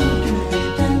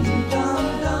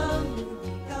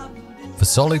For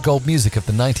solid gold music of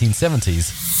the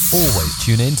 1970s, always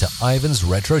tune in to Ivan's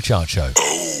Retro Chart Show.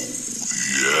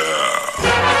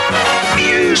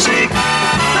 Music.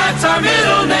 That's our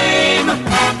middle name.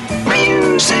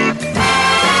 Music.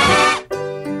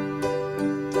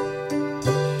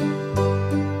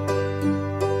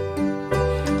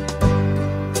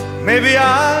 Maybe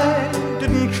I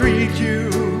didn't treat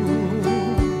you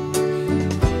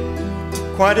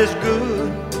quite as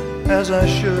good as I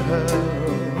should have.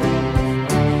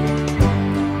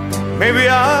 Maybe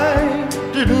I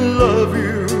didn't love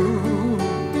you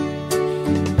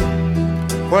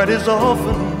quite as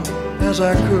often as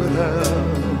I could have.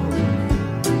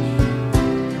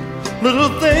 Little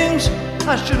things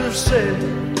I should have said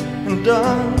and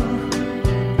done,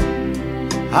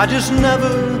 I just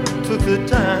never took the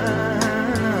time.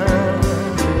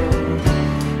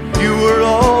 You were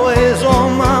always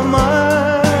on my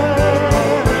mind.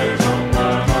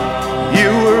 You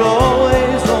were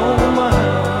always on my mind.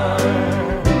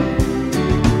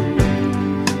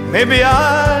 Maybe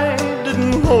I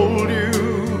didn't hold you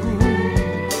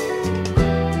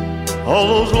all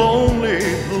those lonely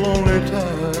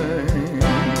times.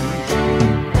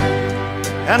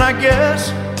 And I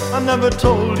guess I never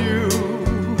told you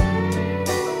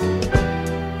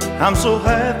I'm so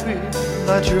happy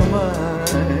that you're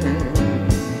mine.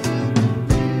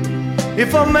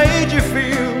 If I made you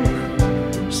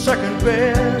feel second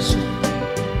best,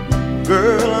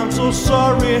 girl, I'm so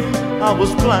sorry I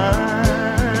was blind.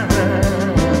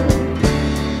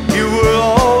 You were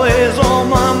always on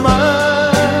my mind.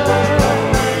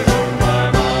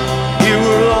 You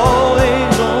were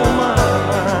always on my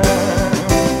mind.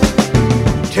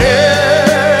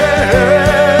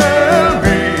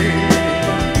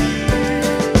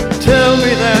 Tell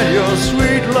me that your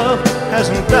sweet love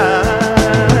hasn't died.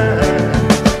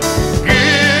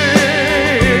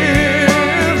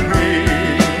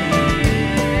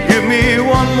 Give me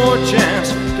one more chance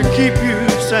to keep you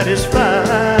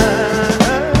satisfied.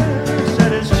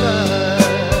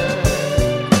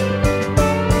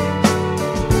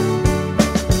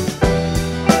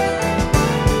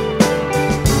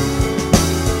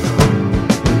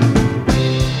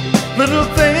 Little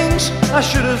things I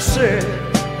should have said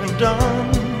and done,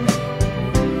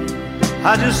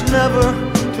 I just never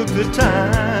took the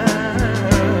time.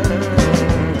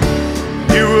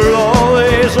 You were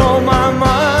always on my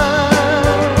mind.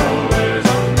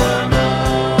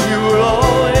 You were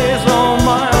always on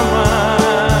my mind.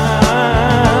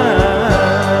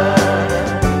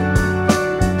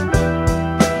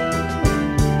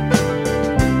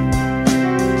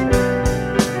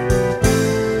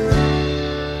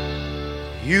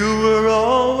 You were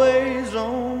always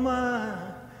on my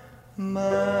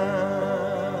mind.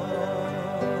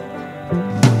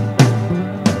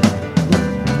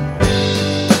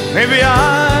 Maybe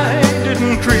I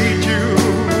didn't treat you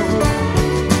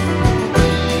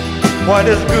quite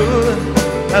as good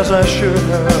as I should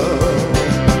have.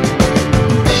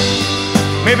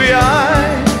 Maybe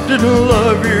I didn't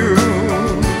love you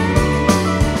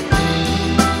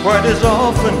quite as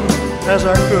often as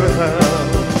I could have.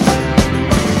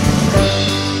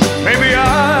 Maybe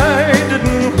I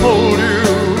didn't hold you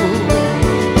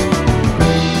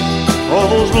all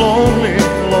those lonely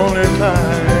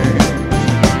times.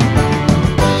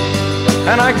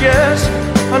 And I guess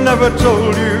I never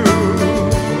told you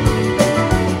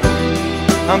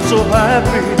I'm so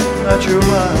happy that you're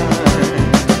mine.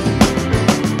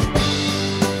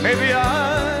 Maybe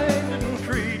I didn't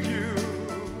treat you.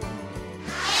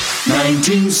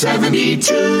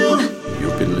 1972.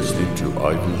 You've been listening to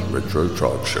Ivan's Retro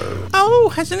Chart Show. Oh,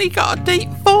 hasn't he got a deep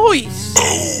voice?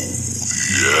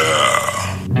 Yeah.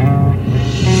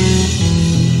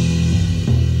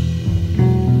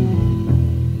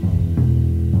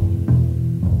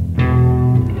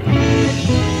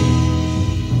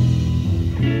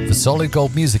 For solid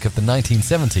gold music of the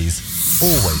 1970s,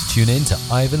 always tune in to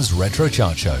Ivan's Retro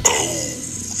Chart Show.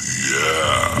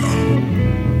 Yeah.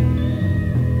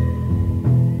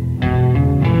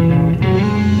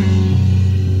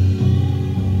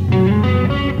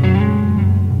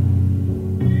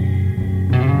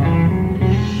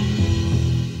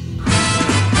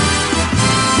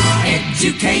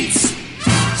 Educates,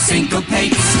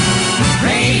 syncopates,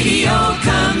 radio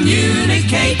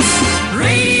communicates,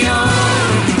 radio,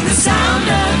 the sound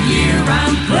of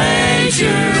year-round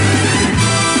pleasure.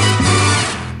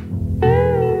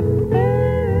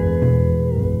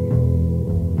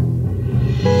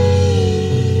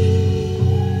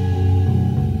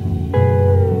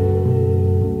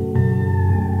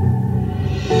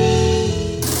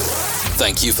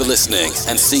 Thank you for listening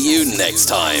and see you next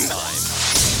time.